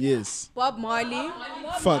 Yes. Bob Marley.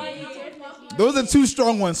 Fuck. Those are 2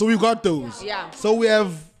 strong ones, so we got those. Yeah. So we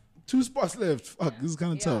have 2 spots left. Fuck, this is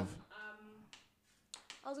kind of tough.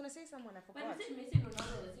 I was gonna say someone. I forgot.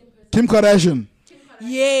 Kim Kardashian.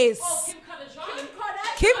 Yes.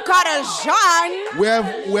 Kim Kardashian. We have.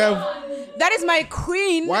 That is my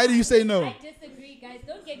queen. Why do you say no? I disagree, guys.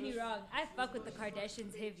 Don't get me wrong. I fuck with the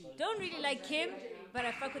Kardashians heavy. Don't really like Kim, but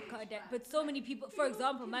I fuck with Kardashian. But so many people, for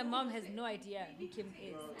example, my mom has no idea who Kim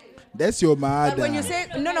is. That's your But mother. when you say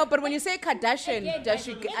but when you say Kardashian, Again, does guys,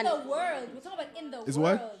 she? in the world. We're talking about in the Is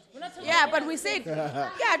world. what? We're not talking Yeah, about but we said yeah,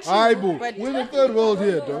 true. Alright, boo. But We're in the third world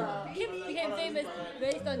here, dog. Kim became famous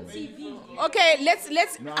based on TV. okay,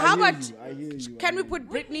 let's. No, how I hear about? you, I hear you, Can I we put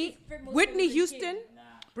Whitney Whitney Houston,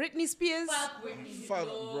 Britney Spears? Fuck,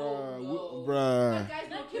 bruh.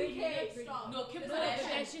 Not Kim K. No, Kim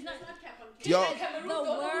Kardashian. She's not. Yo, The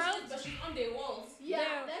world. But she's on their walls. Yeah.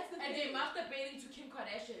 And they're masturbating to Kim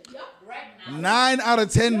Kardashian. Right now. 9 out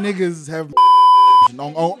of 10 niggas have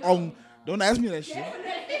on. Don't ask me that shit.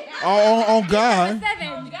 On God.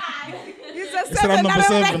 7. He's a I said I'm number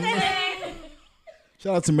 7. seven.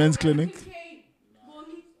 Shout out to Men's Clinic.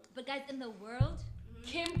 But guys, in the world,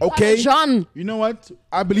 Kim Okay. Kardashian. You know what?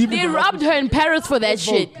 I believe in They robbed her in Paris for that Let's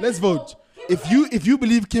shit. vote. Let's vote. If you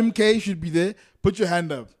believe Kim K should be there, put your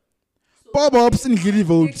hand up. Bob Ops and Giddy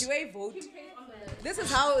vote. Do I vote? This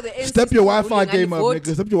is how the Step your Wi-Fi ruling and game up, vote.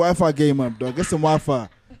 nigga. Step your Wi-Fi game up, dog. Get some Wi-Fi.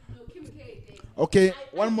 Okay,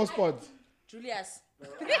 one more spot. Julius.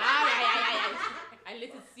 I let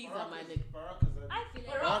it Caesar, my nigga. I feel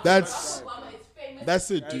like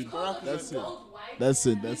That's it, dude.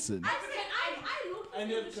 That's it.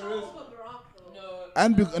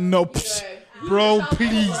 And no, bro,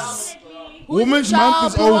 please. Women's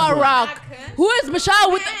Month is over. Who is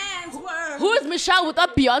Michelle with? Who is Michelle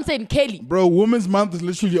without Beyonce and Kelly? Bro, Women's Month is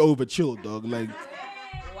literally over. Chill, dog. Like,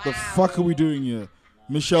 the fuck are we doing here?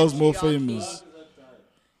 Michelle's more famous.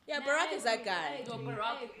 Yeah, Barack is that guy. No,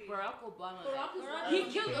 Barack Obama. He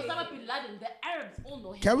killed Osama bin Laden. The Arabs all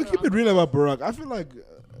know him. Can we keep it real about Barack? I feel like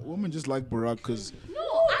women just like Barack because No,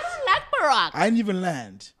 I don't like Barack. I didn't even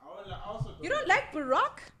land. You don't like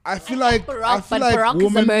Barack? I feel like Barack, but Barack is a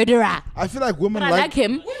women. murderer. I feel like women But I like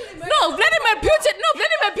him. No, Vladimir Putin. No,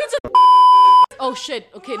 Vladimir Putin. Oh shit.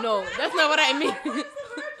 Okay, no, that's not what I mean.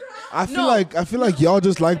 I feel like y'all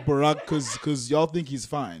just like Barack because y'all think he's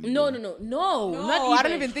fine. No, not even. I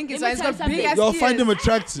don't even think he's Let me fine. He's tell got you big something. ass Y'all ears. find him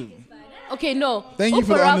attractive. Okay, no. Thank you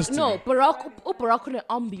for the Barack, honesty. No, Barack on the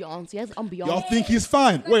ambiance. He has ambiance. Y'all think he's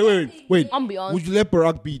fine. Wait. Ambiance. Would you let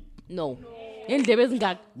Barack beat? No. In there isn't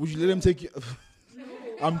God. Would you let him take you?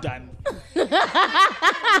 I'm done. We're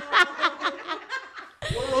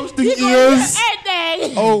roasting ears.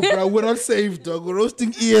 Anything. Oh, bro, we're not safe, dog. We're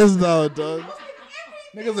roasting ears now, dog.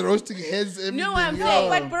 Niggas are roasting heads. Everything. know what I'm yo. saying?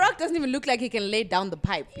 But Barack doesn't even look like he can lay down the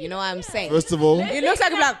pipe. You know what I'm saying? First of all, He looks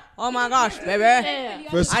like he's like, oh my gosh, baby.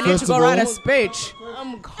 first I need to of go all, write a speech.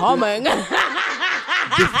 I'm coming.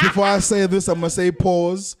 before I say this, I'm gonna say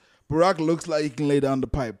pause. Barack looks like he can lay down the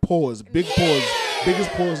pipe. Pause. Big pause. Biggest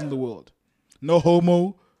pause in the world. No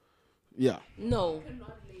homo. Yeah. No.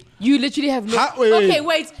 You literally have no. Wait.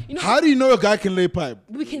 Wait. You know, How do you know a guy can lay pipe?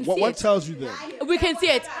 We can What, see what it. tells you that? we can see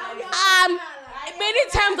it. Many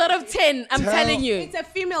times out of 10, I'm Tell- telling you. It's a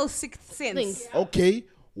female sixth sense. Things. Okay.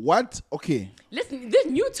 What? Okay. Listen, this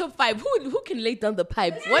new top 5. Who can lay down the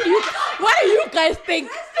pipe? What do you guys think?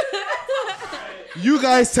 You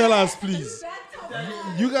guys tell us, please.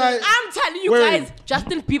 You guys. I'm telling you Wait. guys,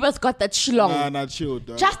 Justin Bieber's got that schlong. Nah, not chill,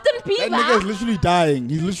 dog. Justin That nigga is Bieber. literally dying.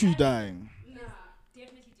 He's literally dying.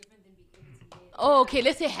 Oh, okay,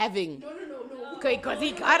 let's say having. No. Okay, because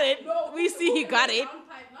he got it. We see he got it.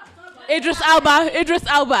 Idris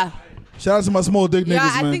Elba. Shout out to my small dick Yeah,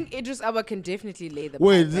 niggas, I man. think Idris Elba can definitely lay the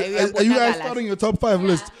Wait, pipe. are you guys starting your top 5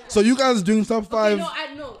 list? So you guys doing top 5? No,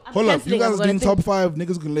 I know. I'm Hold up, you cancelling. guys I'm are gonna doing think- top 5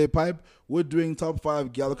 niggas can lay pipe. We're doing top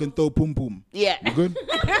 5 gal can throw pum pum. Yeah. You good?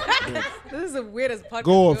 This is the weirdest podcast.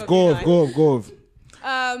 Go we've off, ever go been off, on. go off, go off.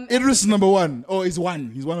 Idris Idris is number 1. Oh, he's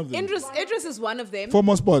one. He's one of them. Idris is one of them. 4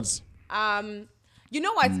 more spots. You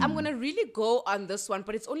know what? I'm gonna really go on this one,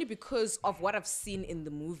 but it's only because of what I've seen in the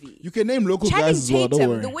movie. You can name local Channing guys as well. Don't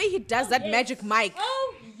Tatum, worry. the way he does that magic mic,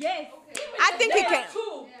 Oh yes. I think he can.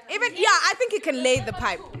 I think he can lay the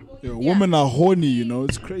pipe. Yo, women are horny, you know.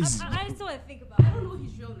 It's crazy. I just want to think about it. I don't know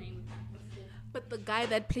his real name, but the guy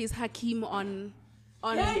that plays Hakim on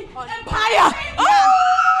Empire.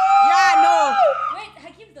 Yeah, no. Wait,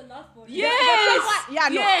 Hakim's the last one. Yes. Yeah,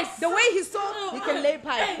 no. Yes. The way he saw, he can lay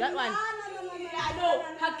pipe. That one.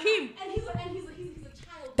 Hakim. and he's a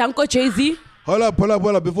child. Danko Jay-Z. Hold up.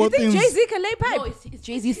 Before You think things Jay Z can lay pipe? No, it's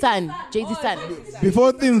Jay-Z's son. Jay-Z's son.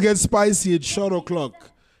 before things get spicy, it's shot o'clock.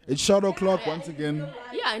 It's shot o'clock once again.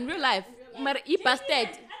 Yeah, in real life. But he bastard.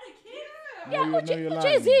 No, you're lying.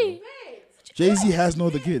 Jay-Z. Jay-Z has no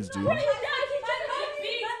other kids, dude.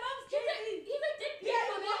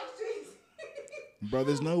 Bro,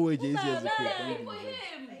 there's no way Jay-Z has a kid. Thank you, bro.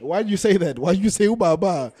 Why did you say that? Why did you say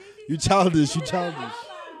Ubaba? You childish. I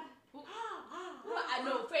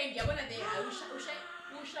know, friend. You're gonna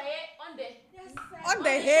On the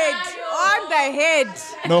head. On the head.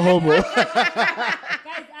 No homo. Guys,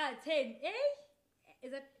 10. Eh?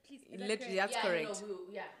 Is that please? Is that Literally, correct? that's correct.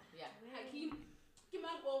 Yeah. Hakim came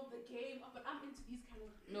out of the game, but I'm into these kind of.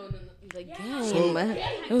 No. The Thank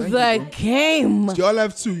game. The game. Y'all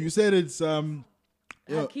have 2. You said it's you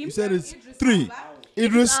said it's 3.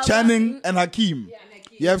 Idris, Channing, and Hakim.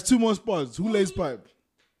 You have 2 more spots. Who lays pipe?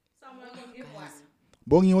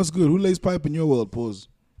 Bongi, what's good? Who lays pipe in your world? Pause.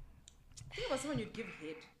 Think about someone you'd give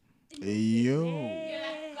head. Hey, yo.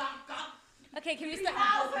 Okay, can we start?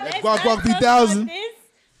 Guac 3000.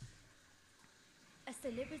 A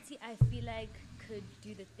celebrity I feel like could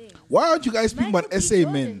do the thing. Why aren't you guys speaking about Michael B. SA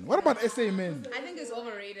Jordan. men? What about SA men? I think it's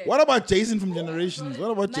overrated. What about Jason from Generations?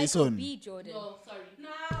 What about Michael Jason? B. Jordan.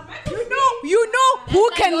 You know who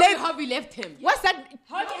can lay. Harvey left him. What's that?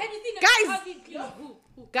 Have you seen Guys. Harvey?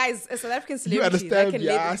 Guys, a South African You celebrity that understand? can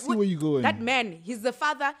Yeah, lay. I see where you're going. That man, he's the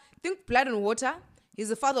father. Think Blood and Water. He's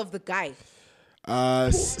the father of the guy.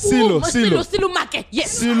 Silo. Make.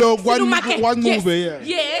 Yes. Silo, Silo Make. one Yes. movie, yeah.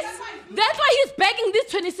 Yes. That's why he's begging this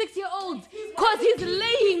 26-year-old. Because he's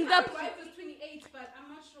laying the... Wife is 28, but I'm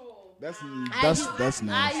not sure. That's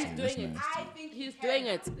nice. He's That's doing it. nice. He's doing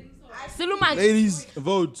it. Silo Make. Ladies,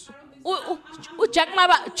 vote. Jack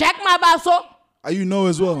Mabaso. Are you know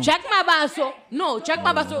as well? Jack Mabaso. No, Jack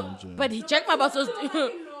Mabaso. But Jack Mabaso's... No.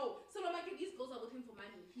 So like these girls are with him for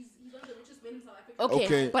money. He's one of the richest men in South Africa. Okay.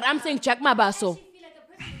 Okay. But I'm saying Jack Mabaso. I feel like a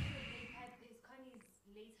person who could lay pipe is Kanye's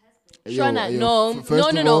late husband. Shona, Yo, no, first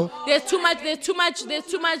of no. all, There's too much. There's too much.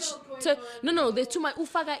 No. There's too much.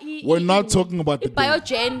 Ufaga. We're not talking about the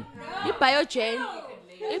Biogen. Biogen.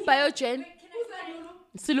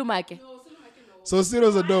 Silumake. So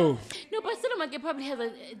Silo's a dough. No, but Silumake probably has a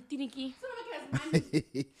tiniki. Can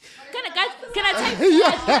I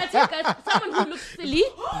tell guys, someone who looks silly?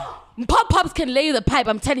 Pop-pops can lay the pipe,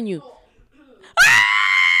 I'm telling you.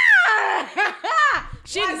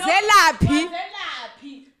 She Zelapi.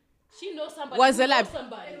 She knows somebody. Was who it like- knows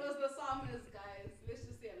somebody. It was the psalmist, guys. Let's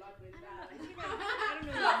just say a lot went down.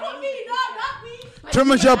 Not me.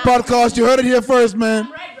 Tremors Your podcast. You heard it here first, man.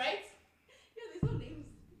 Right? Yeah, there's no names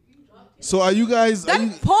being dropped. So are you guys? Are you,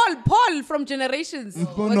 That Paul from Generations. Was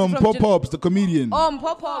no, he from Pop Pops, the comedian.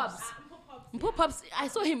 Pop-Pops. Pop-ups, I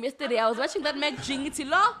saw him yesterday. I was watching that Mac Jingity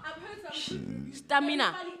Law. I've heard some. Stamina. I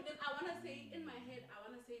want to say, in my head, I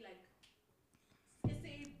want to say, like, let's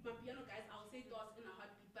say my piano guys, I'll say thoughts in a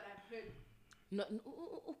heartbeat, but I've heard. No,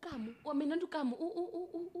 ukamu. I mean, not ukamu.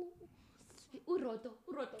 Uroto.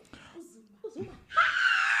 Uzuma.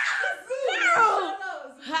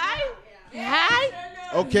 Hi.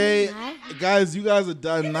 Okay, guys, you guys are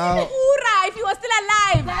done now. Ura, if you were still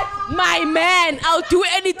alive. My man, I'll do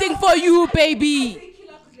anything for you, baby.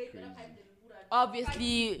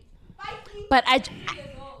 Obviously. But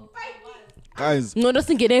Guys, no,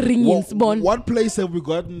 doesn't get a ring in spawn. what place have we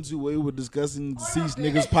gotten to where we're discussing deceased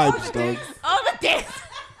niggas' pipes, dog? All the days.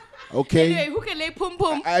 Okay. Anyway, who can lay pum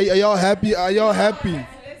pum? Are y'all happy? Are y'all happy?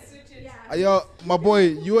 Are y'all, my boy,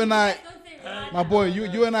 you and I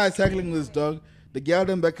are tackling this, dog. The girl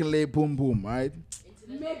them that can lay pum pum, right?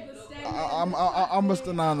 I'm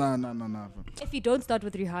a nah. If you don't start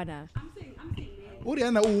with Rihanna.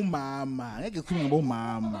 Uriana, oh mama, I get coming about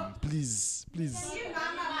mama, please.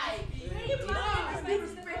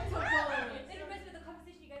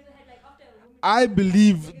 I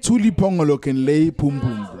believe Tuli Pongolo can lay pum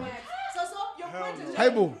pum, bro. So your point is Hey,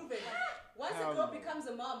 bro. proven. Once a girl becomes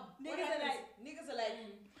a mom, niggas are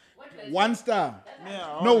like, One star.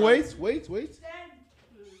 Yeah, No, alright. wait.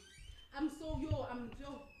 I'm so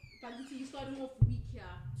but you starting off weak here.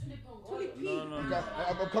 No.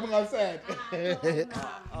 I'm coming outside.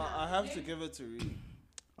 I have to give it to Ree.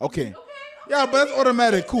 Okay. Yeah, but that's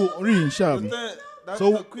automatic. Cool. Really sharp. That's the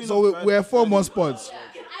So queen so of we have 4 bad more spots.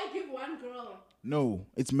 Can I give one girl? No,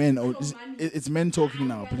 it's men. Oh, it's men talking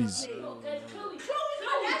now, please.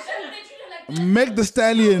 Make the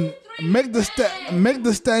stallion. Make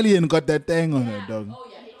the stallion got that thing on her, dog.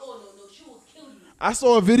 I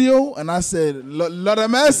saw a video and I said, Lord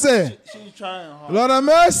of mercy, She's trying hard. Lord of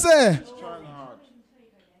mercy. Trying hard.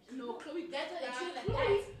 No, Chloe,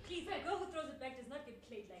 Please, a girl who throws it back does not get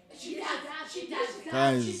played like that. she does.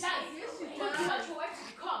 Guys,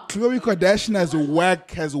 Khloe Kardashian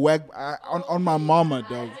has whack on my mama,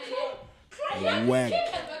 dog. Whack.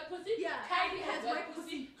 Kylie has white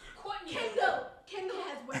pussy. Kendall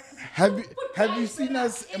has white pussy. Have you seen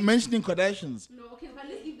us mentioning Kardashians? No, okay, but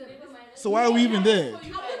let's leave them. So why are we even there? I'm with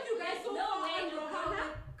you guys so far.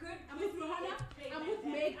 I'm with Rohanna. I'm with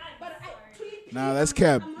Meg. But Nah, that's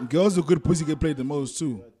cap. Girls with good pussy get played the most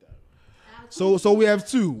too. So we have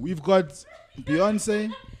 2. We've got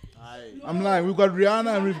Beyonce. I'm lying. We've got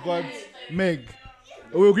Rihanna and we've got Meg.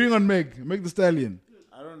 We're agreeing on Meg. Meg the Stallion.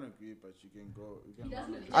 I don't agree, but you can go. You can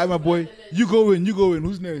Alright, my boy. You go in.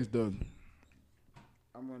 Who's next, dog?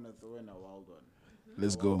 I'm gonna throw in a wild one.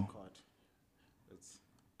 Let's A go. wild card.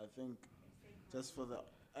 I think just for the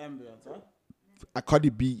ambience, huh? Cardi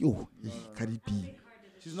B. Oh, Cardi B.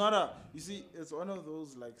 She's not a. You see, it's one of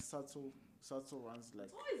those like subtle ones. Like,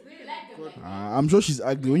 good. I'm sure she's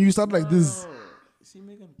ugly. When you start like this, Oh, you see,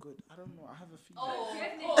 Megan, good. I don't know. I have a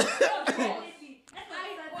feeling.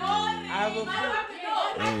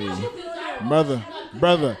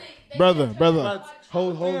 brother.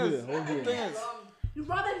 Hold it. The thing is, you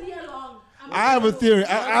rather Nia Long. I have a theory.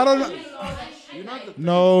 I don't know. you're not the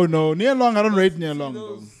No. Near Long, I don't rate Near Long.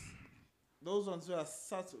 Though. those ones who are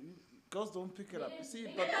subtle. Girls don't pick it up. You see,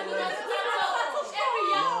 but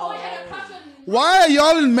Why are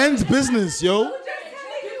y'all in men's business, yo?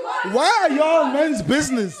 Why are y'all in men's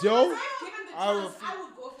business, yo? I will.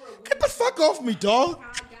 Get the fuck off me, dog.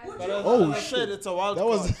 Oh shit! It's a wild That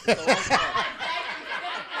card. was- It's a wild card.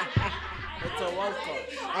 It's a wild card.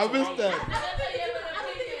 I missed that.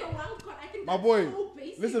 My boy.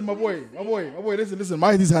 Listen, my boy, listen.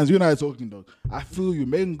 Mind these hands. You and I are talking, dog. I feel you.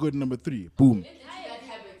 Megan good number 3. Boom.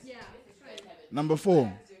 Number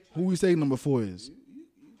 4. Who we saying number 4 is?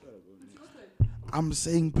 I'm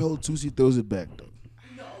saying Pearl Tusi throws it back, dog.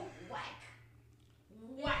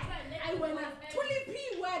 I went up. Tully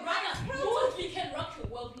P. Wag.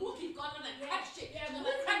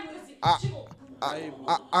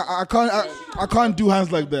 I can't do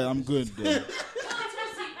hands like that. I'm good, dog.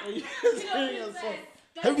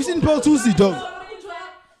 Have you seen Pearl Tusi, dog?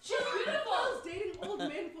 She's dating old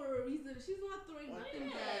men for a reason. She's not throwing nothing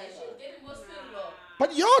back.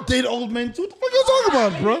 But y'all date old men too. What the fuck you talking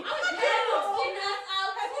about, bro?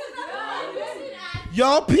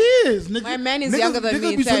 Y'all peers, nigga. My man is Niggas- younger than niggas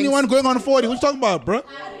me, be 21 going on 40. What you talking about, bro?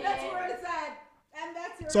 That's where it's at. And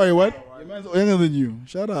that's your Sorry, what? Your man's younger than you.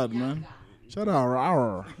 Shout out, man. Shout out.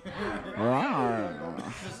 Rawr. Rawr.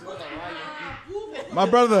 My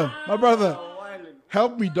brother.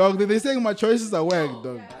 Help me, dog. They saying my choices are whack,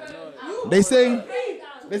 dog. They saying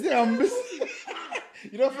I'm missing.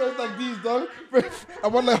 You know friends like these, dog? I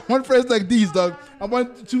want friends like these, dog. I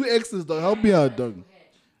want 2 exes, dog. Help me out, dog.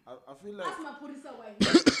 I feel like. Ask my police why he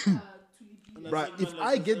Bruh, if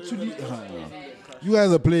I get to the... you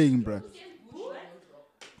guys are playing, bruh.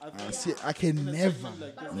 See, I can never.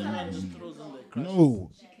 No.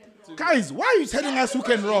 Guys, why are you telling us who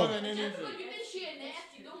can rob?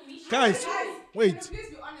 Guys, wait. Please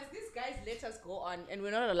be honest. These guys let us go on, and we're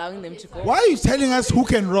not allowing them to go. Why are you telling us who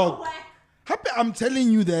can rob? I'm telling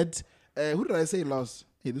you that. Who did I say last?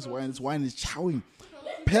 Hey, this wine is chowing.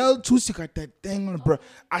 Pearl Tusi got that thing on, bro.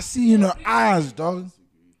 I see in her eyes, dog.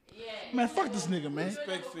 Man, fuck this nigga, man.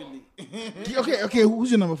 Respectfully. Okay.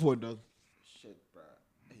 Who's your number 4, dog? Shit, bruh.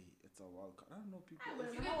 Hey, it's a wild card. I don't know people.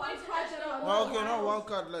 No, okay, no wild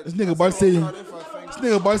card. Like, This nigga about to say. This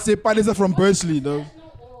nigga about to say Palisa from Bursley, dog.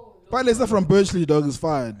 Palisa from Bursley, dog, is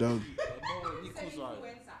fired, dog.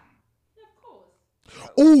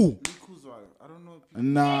 Ooh. I don't know.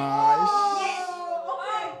 Nah.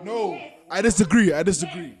 No. I disagree. No, but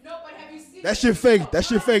have you seen That shit fake. That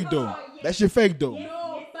shit fake, though. No, but Can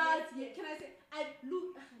I say,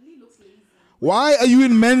 Lee looks lazy. Why are you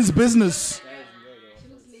in men's business? She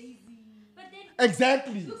looks lazy. But then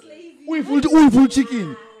Exactly. We full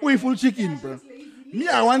chicken. We full chicken, bro. Me,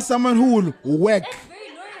 I want someone who will work. That's very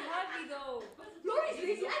Lori Harvey though.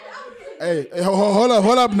 Lori's lazy. Hey,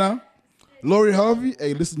 hold up now. Lori Harvey,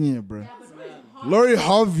 hey, listen here, bro. Lori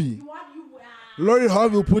Harvey. Lori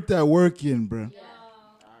Harvey will put that work in, bro. Lori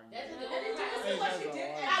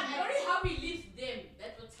Harvey leaves them.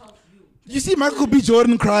 That's what tells you. You see Michael B.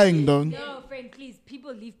 Jordan crying, dog. No, friend, please.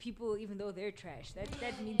 People leave people even though they're trash.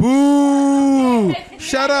 That means. Boo!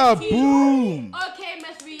 Shut up, boom. Okay,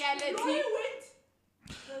 Miss Lori Reality. went.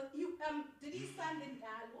 Did he stand in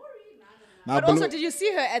Lori? Nah, But also, did you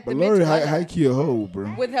see her at the but Met Lori Gala high key a hoe,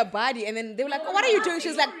 bro. with her body? And then they were like, oh, "What are you doing?" She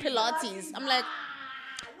was like, "Pilates." I'm like,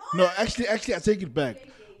 No, actually, I take it back.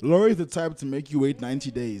 Lori's the type to make you wait 90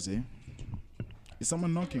 days, eh? Is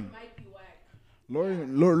someone knocking?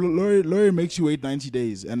 Lori makes you wait 90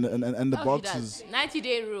 days, and the Oh, box he is does.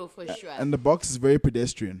 90-day rule for sure. and the box is very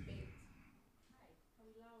pedestrian.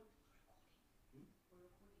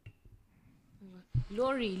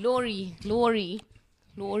 Lori.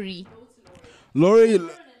 Lori,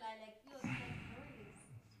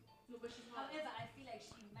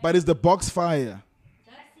 but is the box fire?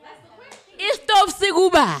 Stop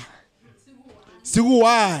Seguba.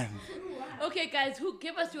 Siguan. Okay, guys, who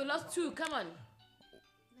give us your last two? Come on.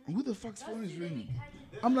 Who the fuck's phone is ringing?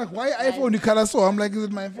 I'm like, why iPhone you color so? I'm like, is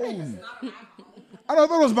it my phone? I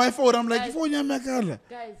thought it was my phone. I'm like, phone ya makala.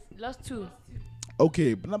 Guys, last two.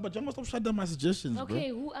 Okay, but you must stop shut down my suggestions, Okay,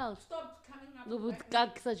 who else? Stop coming up No, with gag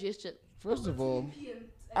suggestion. bro. First of all,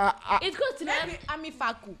 It's close to that. Ami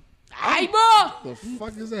Faku. Aibo! the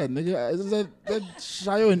fuck is that, nigga? Is that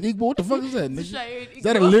Shayo and Igbo? What the fuck is that, nigga? Shayo and Is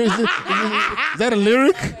that a lyric? Is that a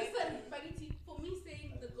lyric? Listen, Bagiti, for me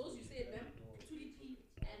saying the girls you said, them, Tuliti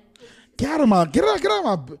and Get out of my, get out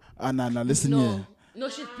of my. Nah, listen here. No. No,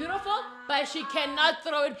 she's beautiful, but she cannot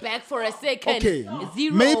throw it back for a second. Okay,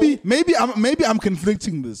 Zero. maybe I'm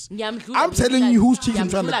conflicting this. Nyamdlula I'm telling mina. you who's cheating.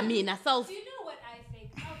 Nyamdlula mina, self. Do you know what I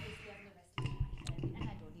think? Obviously, I've never seen and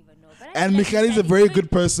I don't even know. But I And feel Michali is a Michali very could-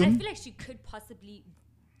 good person. I feel like she could possibly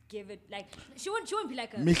give it like she won't be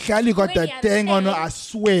like a. Michali got Winnie that at the thing on her, end, I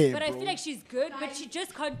swear. But I bro. feel like she's good, but she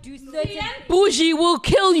just can't do certain. Bougie will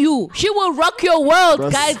kill you. She will rock your world,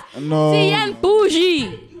 Bro, guys. no. Sian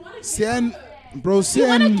Bougie. Sian, bro, You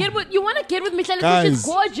wanna Sian. get with Michelle because she's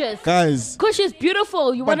gorgeous. Guys. Because she's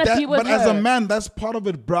beautiful. You wanna be with but her. as a man, that's part of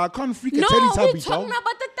it, bro. I can't freak a No, Teletubby, we're dog. talking about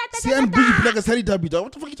the Sian Bougie be like a Teletubby, dog.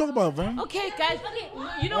 What the fuck you talking about, man? Okay, guys.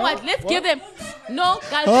 You know what? Let's give them. No,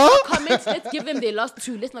 guys. Huh? Let's not comment. Let's give them their last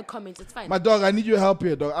two. Let's not comment. It's fine. My dog, I need your help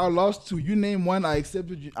here, dog. I lost two. You name one, I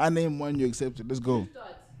accepted you. I name one, you accepted. Let's go.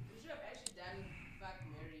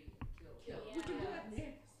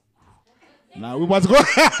 Now we about to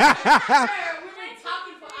go.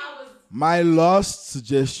 My last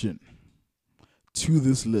suggestion to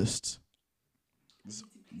this list.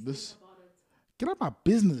 This get out my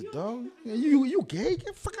business, dog. You gay? Get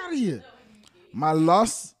the fuck out of here. My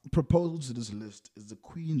last proposal to this list is the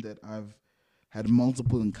queen that I've had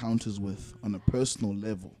multiple encounters with on a personal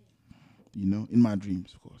level. You know, in my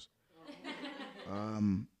dreams, of course. I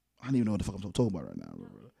don't even know what the fuck I'm talking about right now, bro.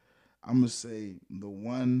 I'm gonna say the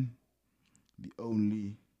one, the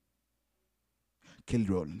only, Kelly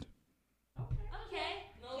Rowland.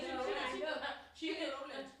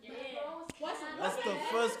 That's the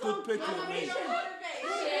first good pick you made.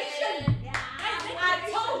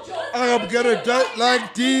 I'm gonna do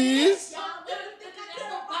like this.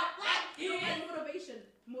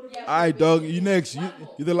 Alright, dog. You next.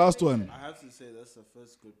 You the last one. I have to say that's the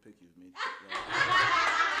first good pick you've made.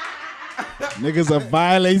 Niggas are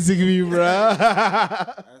violating me, bro.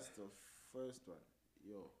 That's the first one.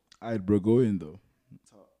 Yo, Alright, bro. Go in though.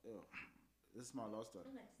 yo, this is my last one.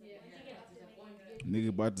 Nigga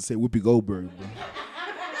about to say Whoopi Goldberg, bro.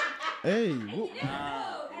 Hey.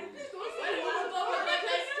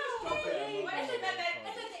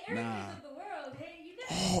 Nah.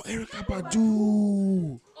 Oh, Erykah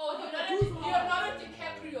Badu.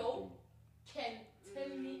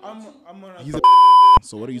 I'm gonna. He's a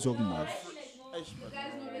So what are you talking about? But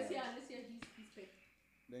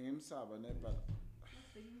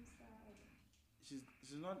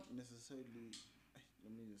she's not necessarily.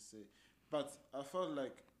 Let me just say, but I felt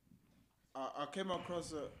like I came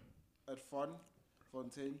across her at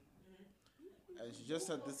Fontaine, and she just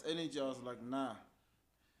had this energy. I was like, nah,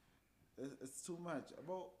 it's too much.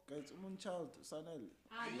 About guys, child, Sanel.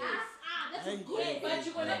 That's good. But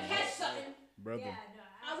you're gonna catch something, Brother.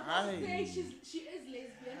 I was about to say she is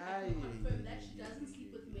lesbian. I can confirm that she doesn't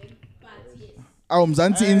sleep with men, but yes. Oh,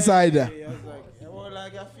 Mzansi Insider. I was like, well,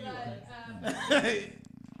 like I feel.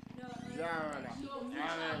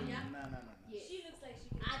 She's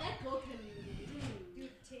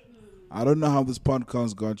I don't know how this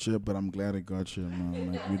podcast got here, but I'm glad it got here,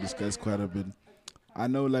 man. Like we discussed quite a bit. I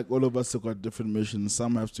know, like all of us have got different missions.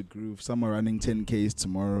 Some have to groove. Some are running 10Ks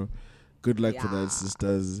tomorrow. Good luck for that,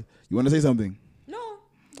 sisters. You want to say something? No,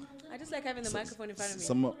 I just like having the microphone in front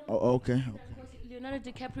of me. Okay.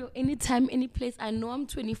 Leonardo DiCaprio, anytime, any place. I know I'm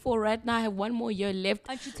 24 right now. I have one more year left.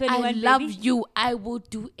 Aren't you 21, I love baby? you. I will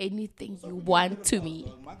do anything you want to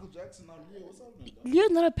me. Michael Jackson, I'm here. What's up, man?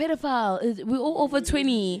 You're not a pedophile. We're all over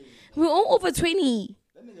 20. We're all over 20. You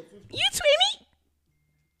 20?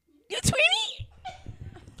 You 20?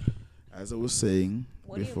 As I was saying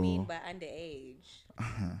What before, do you mean by underage?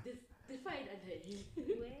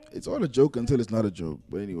 it's all a joke until it's not a joke.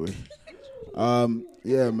 But anyway,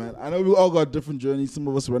 yeah, man. I know we all got different journeys. Some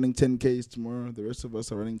of us are running 10Ks tomorrow. The rest of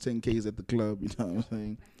us are running 10Ks at the club. You know what I'm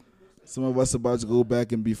saying? Some of us about to go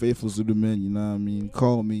back and be faithful to the men. You know what I mean?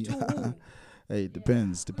 Call me. Hey,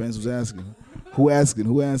 depends. Depends who's asking. Who asking?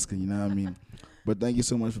 You know what I mean? But thank you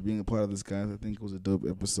so much for being a part of this, guys. I think it was a dope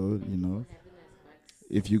episode. You know,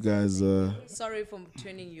 if you guys. Sorry for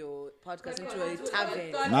turning your podcast into a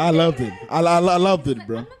tavern. Nah, I loved it. I loved it,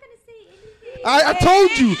 bro. I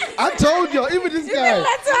told you. Even this guy.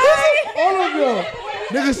 All of y'all.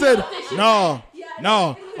 Nigga said, no,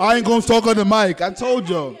 I ain't gonna talk on the mic. I told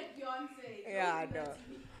y'all. Yeah, I know.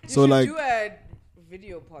 So like, do a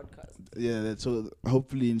video podcast. yeah. So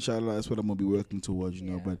hopefully, inshallah, that's what I'm gonna be working towards.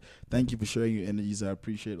 You know. But thank you for sharing your energies. I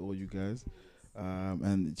appreciate all you guys.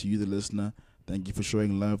 And to you, the listener, thank you for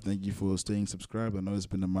showing love. Thank you for staying subscribed. I know it's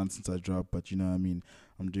been a month since I dropped, but you know what I mean.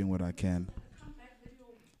 I'm doing what I can.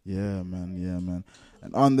 Yeah, man.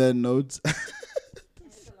 And on that note,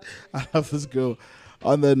 I love this girl.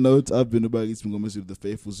 On that note, I've been about Ngomesi, the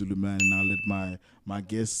faithful Zulu man, and I'll let my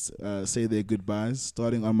guests say their goodbyes.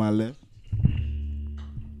 Starting on my left.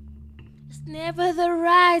 It's never the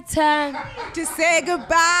right time. To say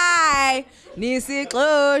goodbye. Nisi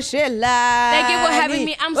Kloshela. Thank you for having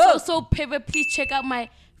me. I'm so pivot. Please check out my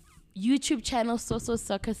YouTube channel, So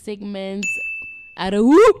Soccer Segments. At a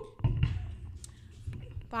whoop.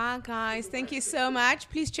 Bye, guys. Thank you so much.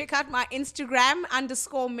 Please check out my Instagram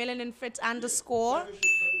 _melaninfit_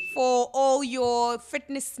 for all your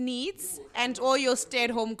fitness needs and all your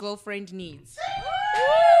stay-at-home girlfriend needs.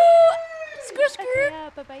 Yeah,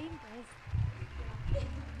 bye-bye, guys.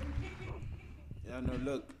 Yeah, no,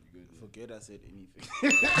 look. Forget I said anything.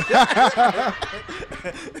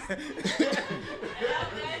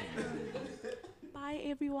 Bye,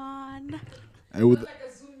 everyone. And with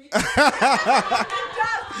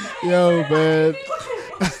yo, man.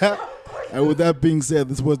 And with that being said,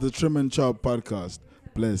 this was the Trim and Chop podcast.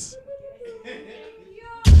 Bless.